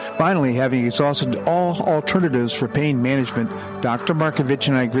months. Finally, having exhausted all alternatives for pain management, Dr. Markovich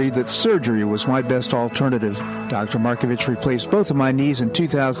and I agreed that surgery was my best alternative. Dr. Markovich replaced both of my knees in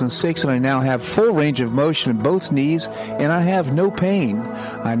 2006, and I now have full range of motion in both knees, and I have no pain.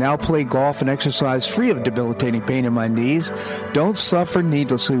 I now play golf and exercise free of debilitating pain in my knees. Don't suffer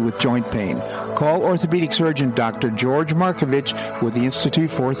needlessly with joint pain. Call orthopedic surgeon Dr. George Markovich with the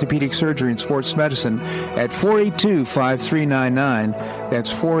Institute for Orthopedic Surgery and Sports Medicine at 482-5399.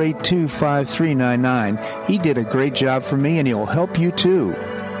 That's 482-5399. He did a great job for me, and he'll help you too.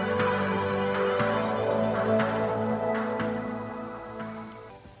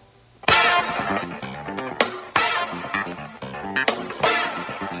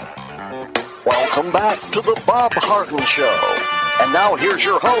 Welcome back to the Bob Harden Show. And now here's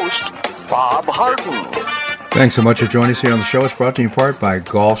your host, Bob Harden. Thanks so much for joining us here on the show. It's brought to you in part by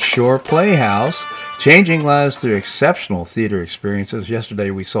Gulf Shore Playhouse, changing lives through exceptional theater experiences. Yesterday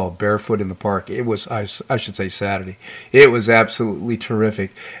we saw Barefoot in the Park. It was, I should say Saturday. It was absolutely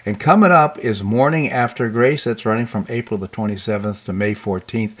terrific. And coming up is Morning After Grace. That's running from April the 27th to May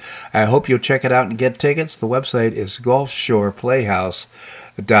 14th. I hope you'll check it out and get tickets. The website is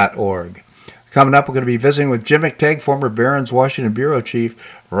gulfshoreplayhouse.org. Coming up, we're going to be visiting with Jim McTagg, former Barron's Washington Bureau Chief.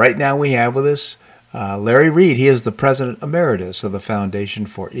 Right now we have with us Larry Reed. He is the President Emeritus of the Foundation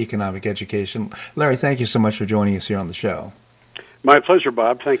for Economic Education. Larry, thank you so much for joining us here on the show. My pleasure,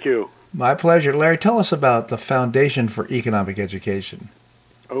 Bob. Thank you. My pleasure. Larry, tell us about the Foundation for Economic Education.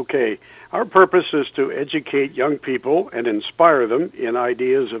 Okay. Our purpose is to educate young people and inspire them in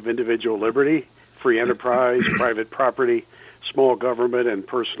ideas of individual liberty, free enterprise, private property, small government, and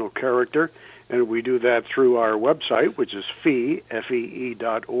personal character. And we do that through our website, which is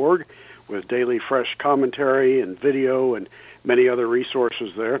fee.org, with daily fresh commentary and video and many other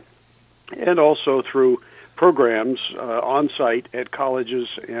resources there, and also through programs on-site at colleges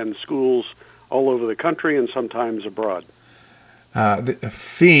and schools all over the country and sometimes abroad. The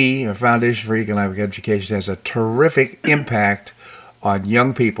FEE, or Foundation for Economic Education, has a terrific impact on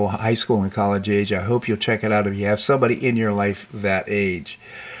young people, high school and college age. I hope you'll check it out if you have somebody in your life that age.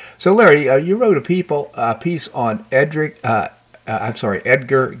 So, Larry, you wrote a piece on Edgar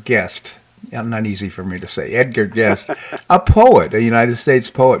Guest. Not easy for me to say. Edgar Guest, a poet, a United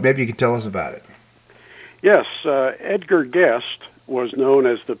States poet. Maybe you can tell us about it. Yes, Edgar Guest was known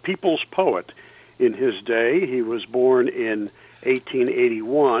as the people's poet in his day. He was born in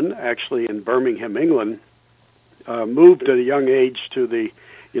 1881, actually in Birmingham, England, moved at a young age to the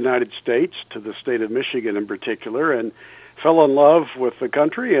United States, to the state of Michigan in particular, and fell in love with the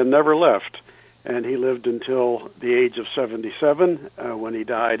country and never left. And he lived until the age of 77 when he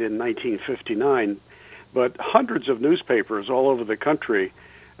died in 1959. But hundreds of newspapers all over the country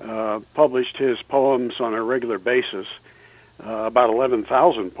published his poems on a regular basis, about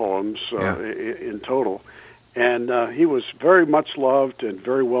 11,000 poems in total. And he was very much loved and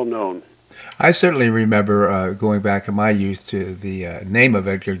very well known. I certainly remember going back in my youth to the name of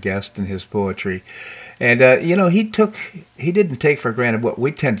Edgar Guest and his poetry. And, he didn't take for granted what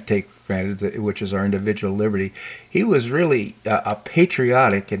we tend to take for granted, which is our individual liberty. He was really a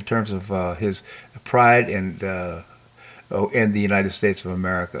patriotic in terms of his pride and the United States of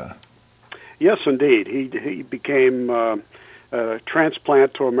America. Yes, indeed. He became a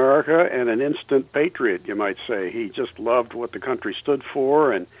transplant to America and an instant patriot, you might say. He just loved what the country stood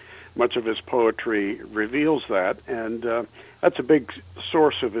for, and much of his poetry reveals that. And that's a big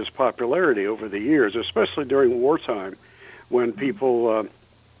source of his popularity over the years, especially during wartime, when people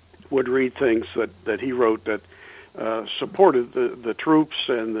would read things that he wrote that supported the troops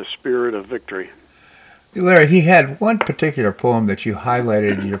and the spirit of victory. Larry, he had one particular poem that you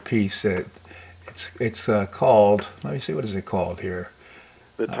highlighted in your piece. It's called, let me see, what is it called here?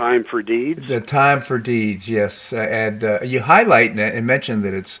 The Time for Deeds? The Time for Deeds, yes. And you highlight and mention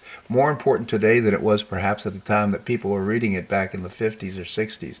that it's more important today than it was perhaps at the time that people were reading it back in the 50s or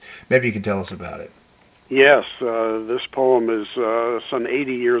 60s. Maybe you can tell us about it. Yes, this poem is some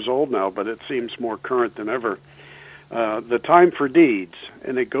 80 years old now, but it seems more current than ever. The Time for Deeds,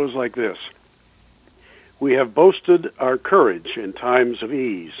 and it goes like this. We have boasted our courage in times of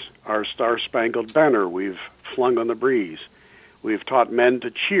ease, our star-spangled banner we've flung on the breeze. We've taught men to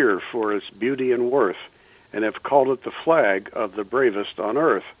cheer for its beauty and worth, and have called it the flag of the bravest on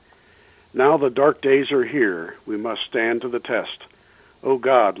earth. Now the dark days are here. We must stand to the test. O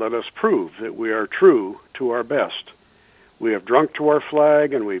God, let us prove that we are true to our best. We have drunk to our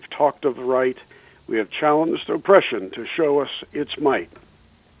flag, and we've talked of the right. We have challenged oppression to show us its might.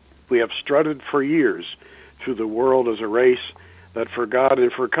 We have strutted for years through the world as a race that for God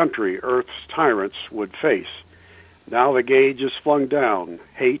and for country earth's tyrants would face. Now the gauge is flung down,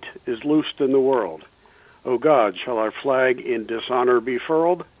 hate is loosed in the world. O God, shall our flag in dishonor be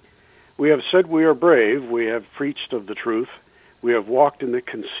furled? We have said we are brave, we have preached of the truth, we have walked in the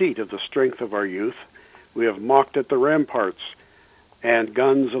conceit of the strength of our youth, we have mocked at the ramparts and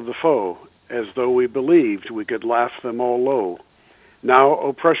guns of the foe, as though we believed we could laugh them all low. Now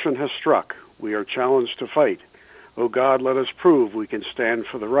oppression has struck, we are challenged to fight. O God, let us prove we can stand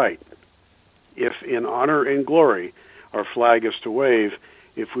for the right. If in honor and glory our flag is to wave,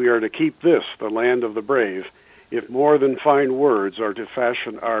 if we are to keep this, the land of the brave, if more than fine words are to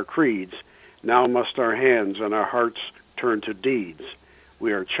fashion our creeds, now must our hands and our hearts turn to deeds.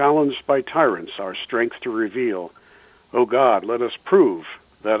 We are challenged by tyrants our strength to reveal. O God, let us prove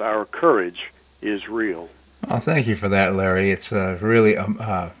that our courage is real. Oh, thank you for that, Larry. It's really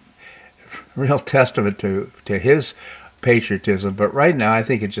real testament to his patriotism. But right now, I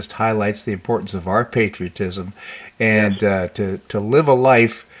think it just highlights the importance of our patriotism and to live a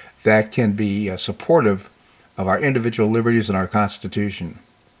life that can be supportive of our individual liberties and our Constitution.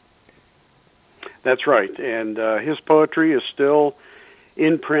 That's right. And his poetry is still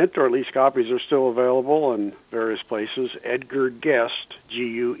in print, or at least copies are still available in various places. Edgar Guest,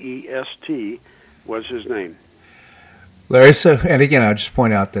 Guest, was his name. Larry, and again, I'll just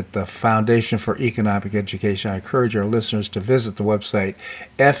point out that the Foundation for Economic Education, I encourage our listeners to visit the website,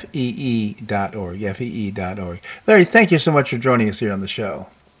 fee.org. Larry, thank you so much for joining us here on the show.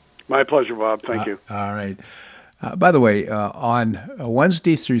 My pleasure, Bob. Thank you. All right. By the way, on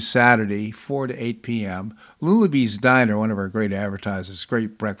Wednesday through Saturday, 4 to 8 p.m., Lulabee's Diner, one of our great advertisers,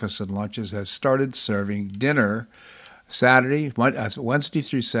 great breakfasts and lunches, has started serving dinner Wednesday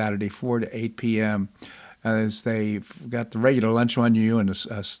through Saturday, 4 to 8 p.m., as they've got the regular lunch menu and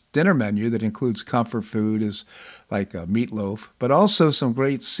a dinner menu that includes comfort food, is like a meatloaf, but also some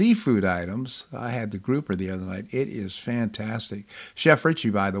great seafood items. I had the grouper the other night. It is fantastic. Chef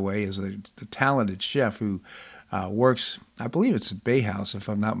Richie, by the way, is a talented chef who works, I believe it's at Bay House, if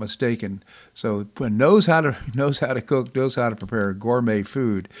I'm not mistaken. So knows how to cook, knows how to prepare gourmet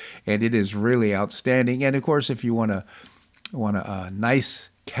food, and it is really outstanding. And of course, if you want a nice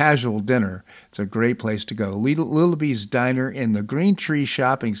casual dinner, it's a great place to go. Lulabee's Diner in the Green Tree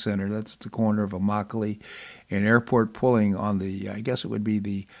Shopping Center. That's at the corner of Immokalee and Airport Pulling on the, I guess it would be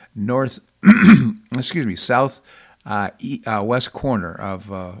the south west corner of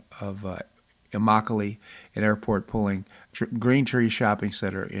Immokalee and Airport Pulling, Green Tree Shopping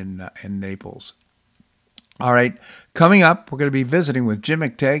Center in Naples. All right, coming up, we're going to be visiting with Jim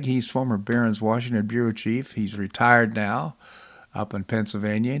McTagg. He's former Barron's Washington Bureau Chief. He's retired now up in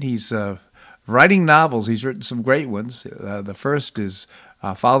Pennsylvania, and he's writing novels. He's written some great ones. The first is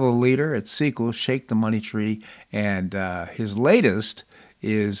Follow the Leader. It's sequel, Shake the Money Tree, and his latest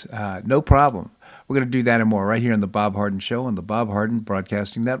is No Problem. We're going to do that and more right here on The Bob Harden Show on the Bob Harden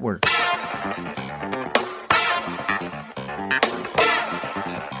Broadcasting Network.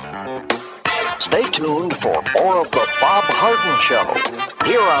 Stay tuned for more of The Bob Harden Show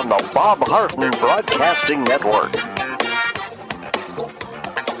here on the Bob Harden Broadcasting Network.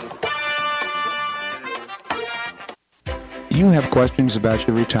 Do you have questions about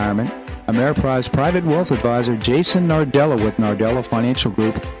your retirement? Ameriprise Private Wealth Advisor Jason Nardella with Nardella Financial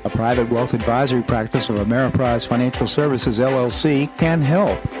Group, a private wealth advisory practice of Ameriprise Financial Services, LLC, can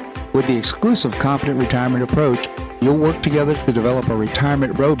help. With the exclusive Confident Retirement Approach, you'll work together to develop a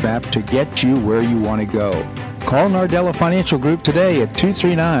retirement roadmap to get you where you want to go. Call Nardella Financial Group today at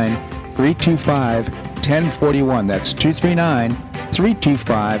 239-325-1041. That's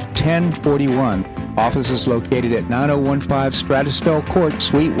 239-325-1041. Office is located at 9015 Stratosdale Court,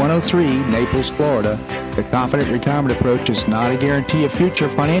 Suite 103, Naples, Florida. The Confident Retirement Approach is not a guarantee of future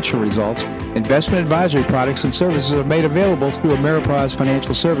financial results. Investment advisory products and services are made available through Ameriprise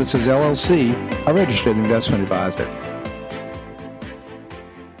Financial Services, LLC, a registered investment advisor.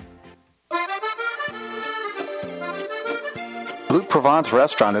 Blue Provence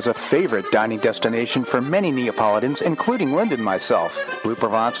Restaurant is a favorite dining destination for many Neapolitans, including Linda and myself. Blue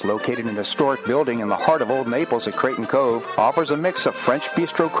Provence, located in a historic building in the heart of Old Naples at Creighton Cove, offers a mix of French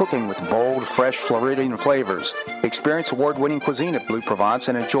bistro cooking with bold, fresh Floridian flavors. Experience award-winning cuisine at Blue Provence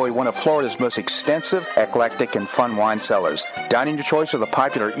and enjoy one of Florida's most extensive, eclectic, and fun wine cellars. Dining your choice of the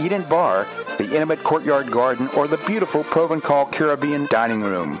popular Eat-In Bar, the intimate Courtyard Garden, or the beautiful Provencal Caribbean Dining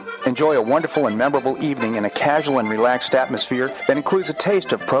Room. Enjoy a wonderful and memorable evening in a casual and relaxed atmosphere that includes a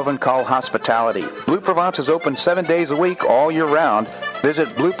taste of Provencal hospitality. Blue Provence is open 7 days a week, all year round. Visit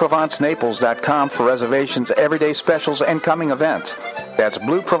BlueProvenceNaples.com for reservations, everyday specials, and coming events. That's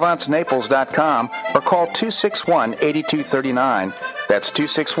BlueProvenceNaples.com or call 261-8239. That's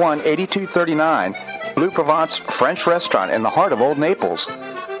 261-8239. Blue Provence French Restaurant in the heart of Old Naples.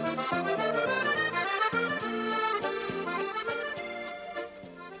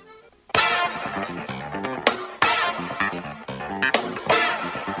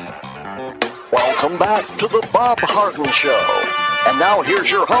 Welcome back to the Bob Harden Show. And now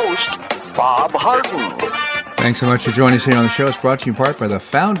here's your host, Bob Harden. Thanks so much for joining us here on the show. It's brought to you in part by the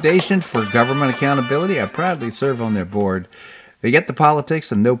Foundation for Government Accountability. I proudly serve on their board. They get the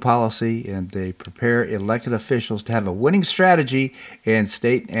politics and no policy, and they prepare elected officials to have a winning strategy in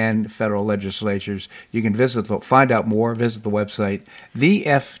state and federal legislatures. You can find out more, visit the website,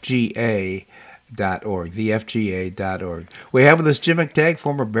 thefga.org. thefga.org. We have with us Jim McTagg,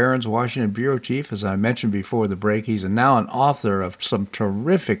 former Barron's Washington bureau chief. As I mentioned before the break, he's now an author of some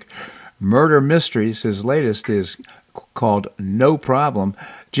terrific murder mysteries. His latest is called No Problem.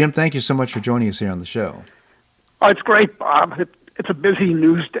 Jim, thank you so much for joining us here on the show. Oh, it's great, Bob. It's a busy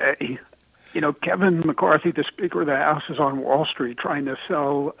news day. You know, Kevin McCarthy, the Speaker of the House, is on Wall Street trying to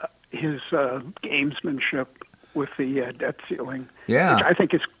sell his gamesmanship with the debt ceiling. Yeah, which I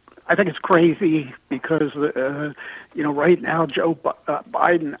think it's crazy because right now Joe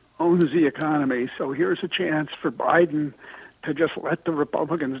Biden owns the economy. So here's a chance for Biden to just let the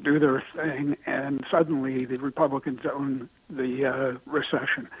Republicans do their thing, and suddenly the Republicans own the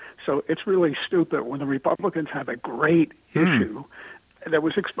recession. So it's really stupid when the Republicans have a great issue that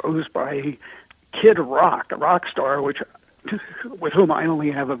was exposed by Kid Rock, a rock star, with whom I only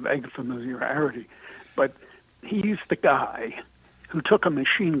have a vague familiarity. But he's the guy who took a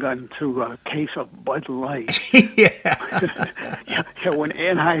machine gun to a case of Bud Light. Yeah, when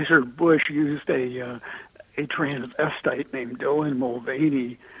Anheuser-Busch used a transvestite named Dylan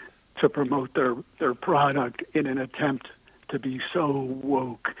Mulvaney to promote their product in an attempt to be so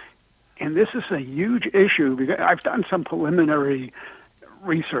woke. And this is a huge issue because I've done some preliminary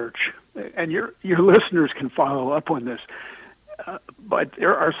research, and your listeners can follow up on this. But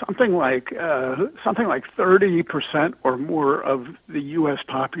there are something like 30% or more of the U.S.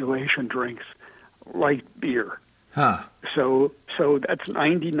 population drinks light beer. Huh. So that's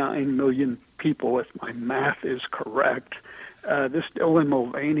 99 million people, if my math is correct. This Dylan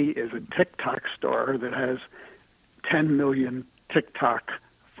Mulvaney is a TikTok star that has 10 million TikTok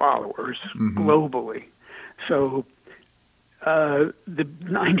followers globally. So the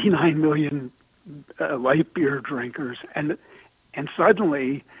 99 million light beer drinkers, and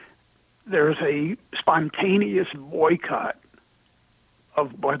suddenly there's a spontaneous boycott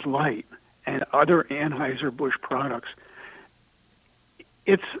of Bud Light and other Anheuser-Busch products.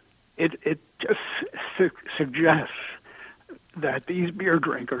 It just suggests that these beer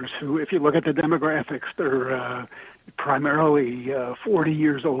drinkers, who, if you look at the demographics, they're primarily 40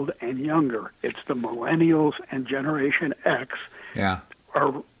 years old and younger. It's the millennials and Generation X. Yeah.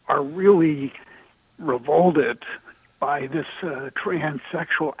 Are really revolted by this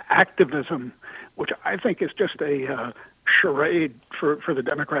transsexual activism, which I think is just a charade for the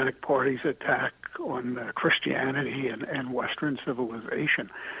Democratic Party's attack on Christianity and Western civilization.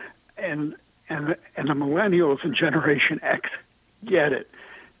 And the millennials and Generation X get it.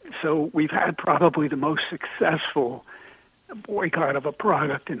 So we've had probably the most successful boycott of a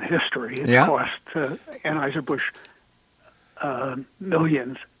product in history. It cost Anheuser-Busch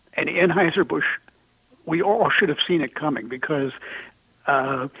millions. And Anheuser-Busch, we all should have seen it coming because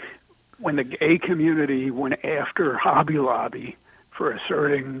when the gay community went after Hobby Lobby for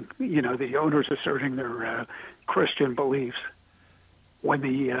asserting, the owners asserting their Christian beliefs, when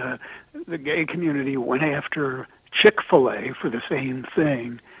the gay community went after Chick-fil-A for the same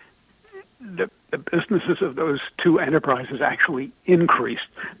thing, the businesses of those two enterprises actually increased.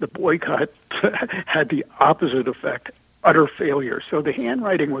 The boycott had the opposite effect, utter failure. So the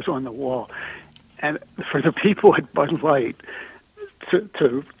handwriting was on the wall. And for the people at Bud Light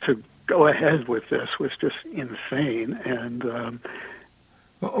to go ahead with this was just insane. And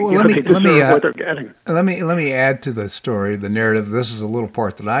they deserve what they're getting. Let me add to the story, the narrative. This is a little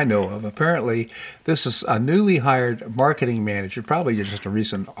part that I know of. Apparently, this is a newly hired marketing manager, probably just a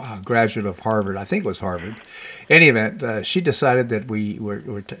recent graduate of Harvard. I think it was Harvard. In any event, she decided that we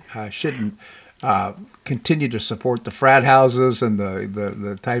shouldn't continue to support the frat houses and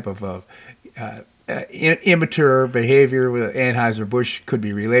the type of immature behavior that Anheuser-Busch could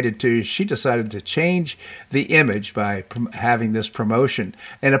be related to. She decided to change the image by having this promotion.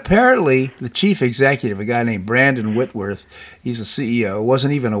 And apparently the chief executive, a guy named Brandon Whitworth, he's a CEO,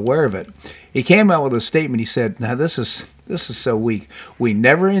 wasn't even aware of it. He came out with a statement. He said, now this is so weak. We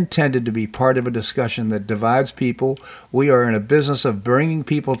never intended to be part of a discussion that divides people. We are in a business of bringing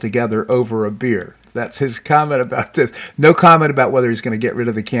people together over a beer. That's his comment about this. No comment about whether he's going to get rid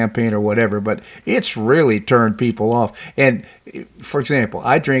of the campaign or whatever, but it's really turned people off. And, for example,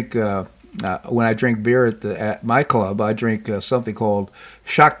 I drink, when I drink beer at my club, I drink something called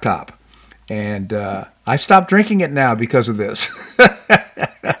Shock Top. And I stopped drinking it now because of this. My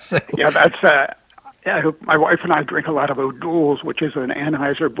wife and I drink a lot of O'Doul's, which is an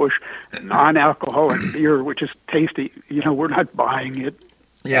Anheuser-Busch non-alcoholic beer, which is tasty. We're not buying it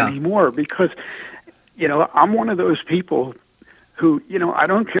anymore because I'm one of those people who, I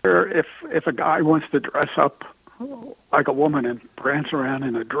don't care if a guy wants to dress up like a woman and prance around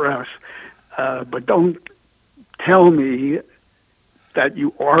in a dress, but don't tell me that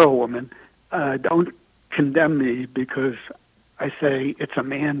you are a woman don't condemn me because I say it's a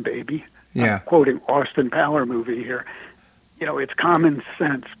man baby. Yeah. I'm quoting Austin Power movie here. It's common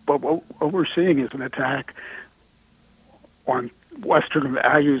sense, but what we're seeing is an attack on Western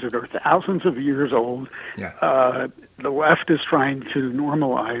values that are thousands of years old. Yeah. The left is trying to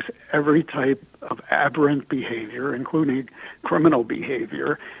normalize every type of aberrant behavior, including criminal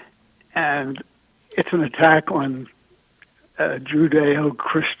behavior, and it's an attack on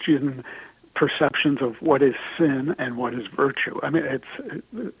Judeo-Christian perceptions of what is sin and what is virtue. I mean,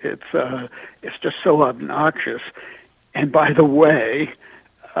 it's just so obnoxious. And by the way,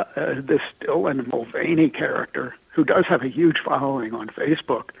 this Dylan Mulvaney character, who does have a huge following on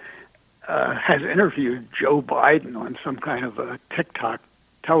Facebook, has interviewed Joe Biden on some kind of a TikTok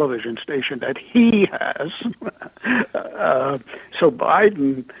television station that he has. So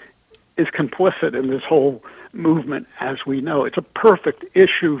Biden is complicit in this whole movement, as we know. It's a perfect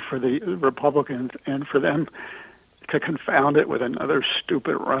issue for the Republicans and for them to confound it with another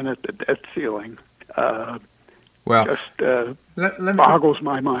stupid run at the debt ceiling. Boggles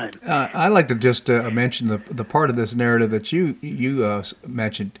my mind. I'd like to just mention the part of this narrative that you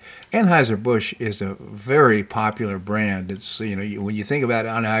mentioned. Anheuser-Busch is a very popular brand. It's when you think about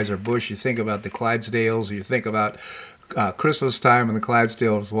Anheuser-Busch, you think about the Clydesdales, you think about Christmas time and the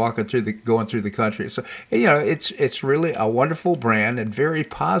Clydesdales going through the country. So it's really a wonderful brand and very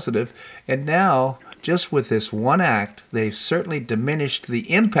positive. And now, just with this one act, they've certainly diminished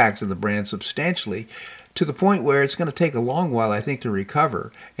the impact of the brand substantially, to the point where it's going to take a long while, I think, to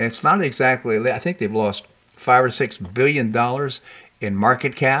recover. And it's not exactly, I think they've lost $5 or $6 billion in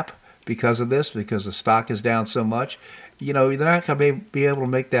market cap because of this, because the stock is down so much. They're not going to be able to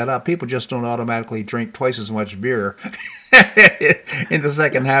make that up. People just don't automatically drink twice as much beer in the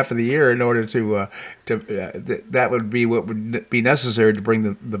second half of the year in order to that would be what would be necessary to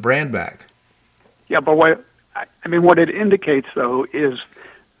bring the brand back. Yeah, but what it indicates, though, is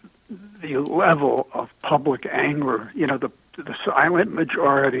the level of public anger, the silent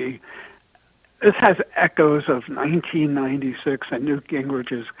majority. This has echoes of 1996 and Newt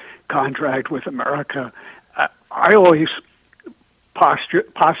Gingrich's contract with America. I always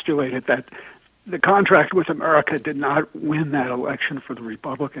postulated that the contract with America did not win that election for the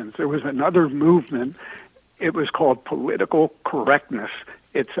Republicans. There was another movement. It was called political correctness.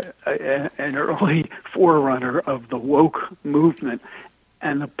 It's an early forerunner of the woke movement.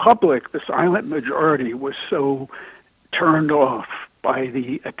 And the public, the silent majority, was so turned off by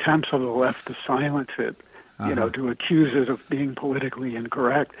the attempts of the left to silence it, to accuse it of being politically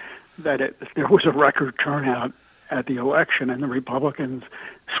incorrect, that there was a record turnout at the election, and the Republicans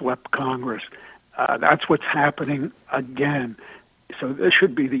swept Congress. That's what's happening again. So this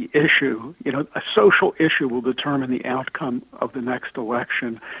should be the issue. A social issue will determine the outcome of the next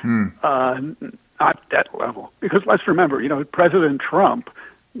election. Not debt level. Because let's remember, President Trump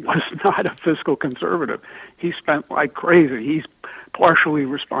was not a fiscal conservative. He spent like crazy. He's partially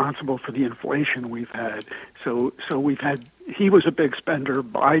responsible for the inflation we've had. So he was a big spender.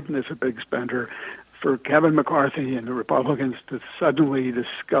 Biden is a big spender. For Kevin McCarthy and the Republicans to suddenly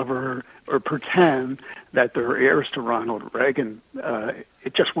discover or pretend that they're heirs to Ronald Reagan,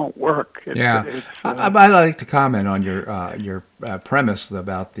 it just won't work. I'd like to comment on your premise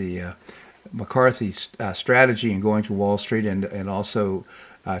about the McCarthy strategy in going to Wall Street and also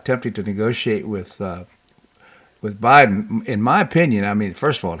attempting to negotiate with Biden. In my opinion,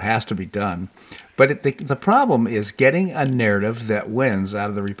 first of all, it has to be done. But the problem is getting a narrative that wins out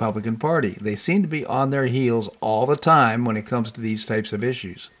of the Republican Party. They seem to be on their heels all the time when it comes to these types of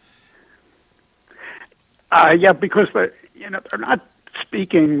issues. Because they're not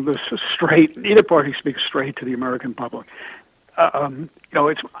speaking this straight. Neither party speaks straight to the American public.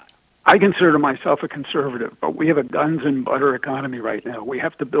 I consider myself a conservative, but we have a guns and butter economy right now. We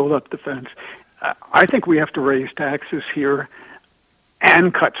have to build up defense. I think we have to raise taxes here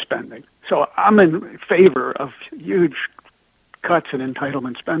and cut spending. So I'm in favor of huge cuts in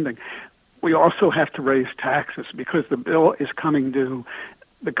entitlement spending. We also have to raise taxes because the bill is coming due.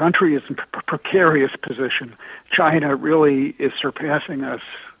 The country is in a precarious position. China really is surpassing us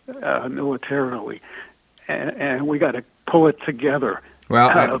militarily, and we got to pull it together. Well,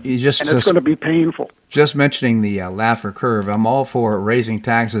 and it's going to be painful. Just mentioning the Laffer curve, I'm all for raising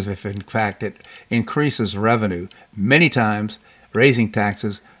taxes if, in fact, it increases revenue. Many times, raising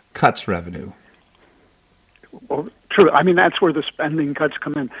taxes cuts revenue. Well, true. That's where the spending cuts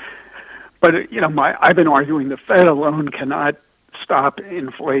come in. But, I've been arguing the Fed alone cannot stop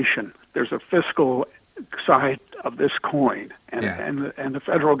inflation. There's a fiscal side of this coin, and the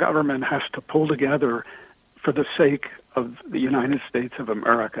federal government has to pull together for the sake of the United States of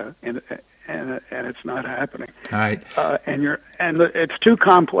America. and it's not happening. All right. It's too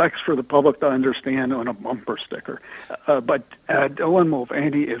complex for the public to understand on a bumper sticker. But Dylan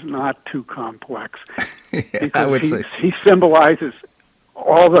Mulvaney is not too complex. Yeah, I would say he symbolizes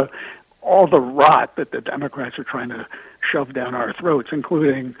all the rot that the Democrats are trying to shove down our throats,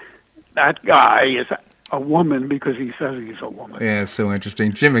 including that guy is a woman because he says he's a woman. Yeah, it's so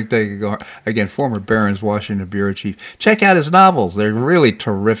interesting. Jim McDague, again, former Barron's Washington bureau chief. Check out his novels. They're really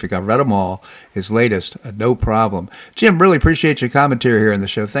terrific. I've read them all. His latest, No Problem. Jim, really appreciate your commentary here on the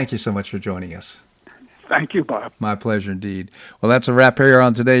show. Thank you so much for joining us. Thank you, Bob. My pleasure indeed. Well, that's a wrap here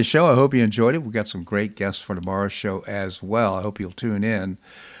on today's show. I hope you enjoyed it. We've got some great guests for tomorrow's show as well. I hope you'll tune in.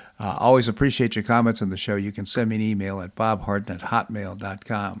 Always appreciate your comments on the show. You can send me an email at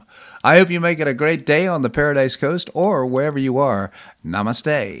bobharden@hotmail.com. I hope you make it a great day on the Paradise Coast or wherever you are.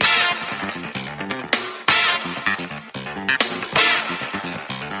 Namaste.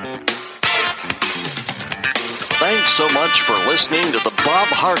 Thanks so much for listening to The Bob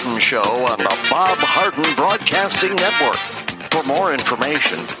Harden Show on the Bob Harden Broadcasting Network. For more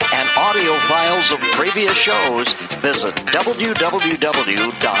information and audio files of previous shows, visit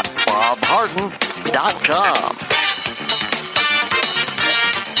www.bobharden.com.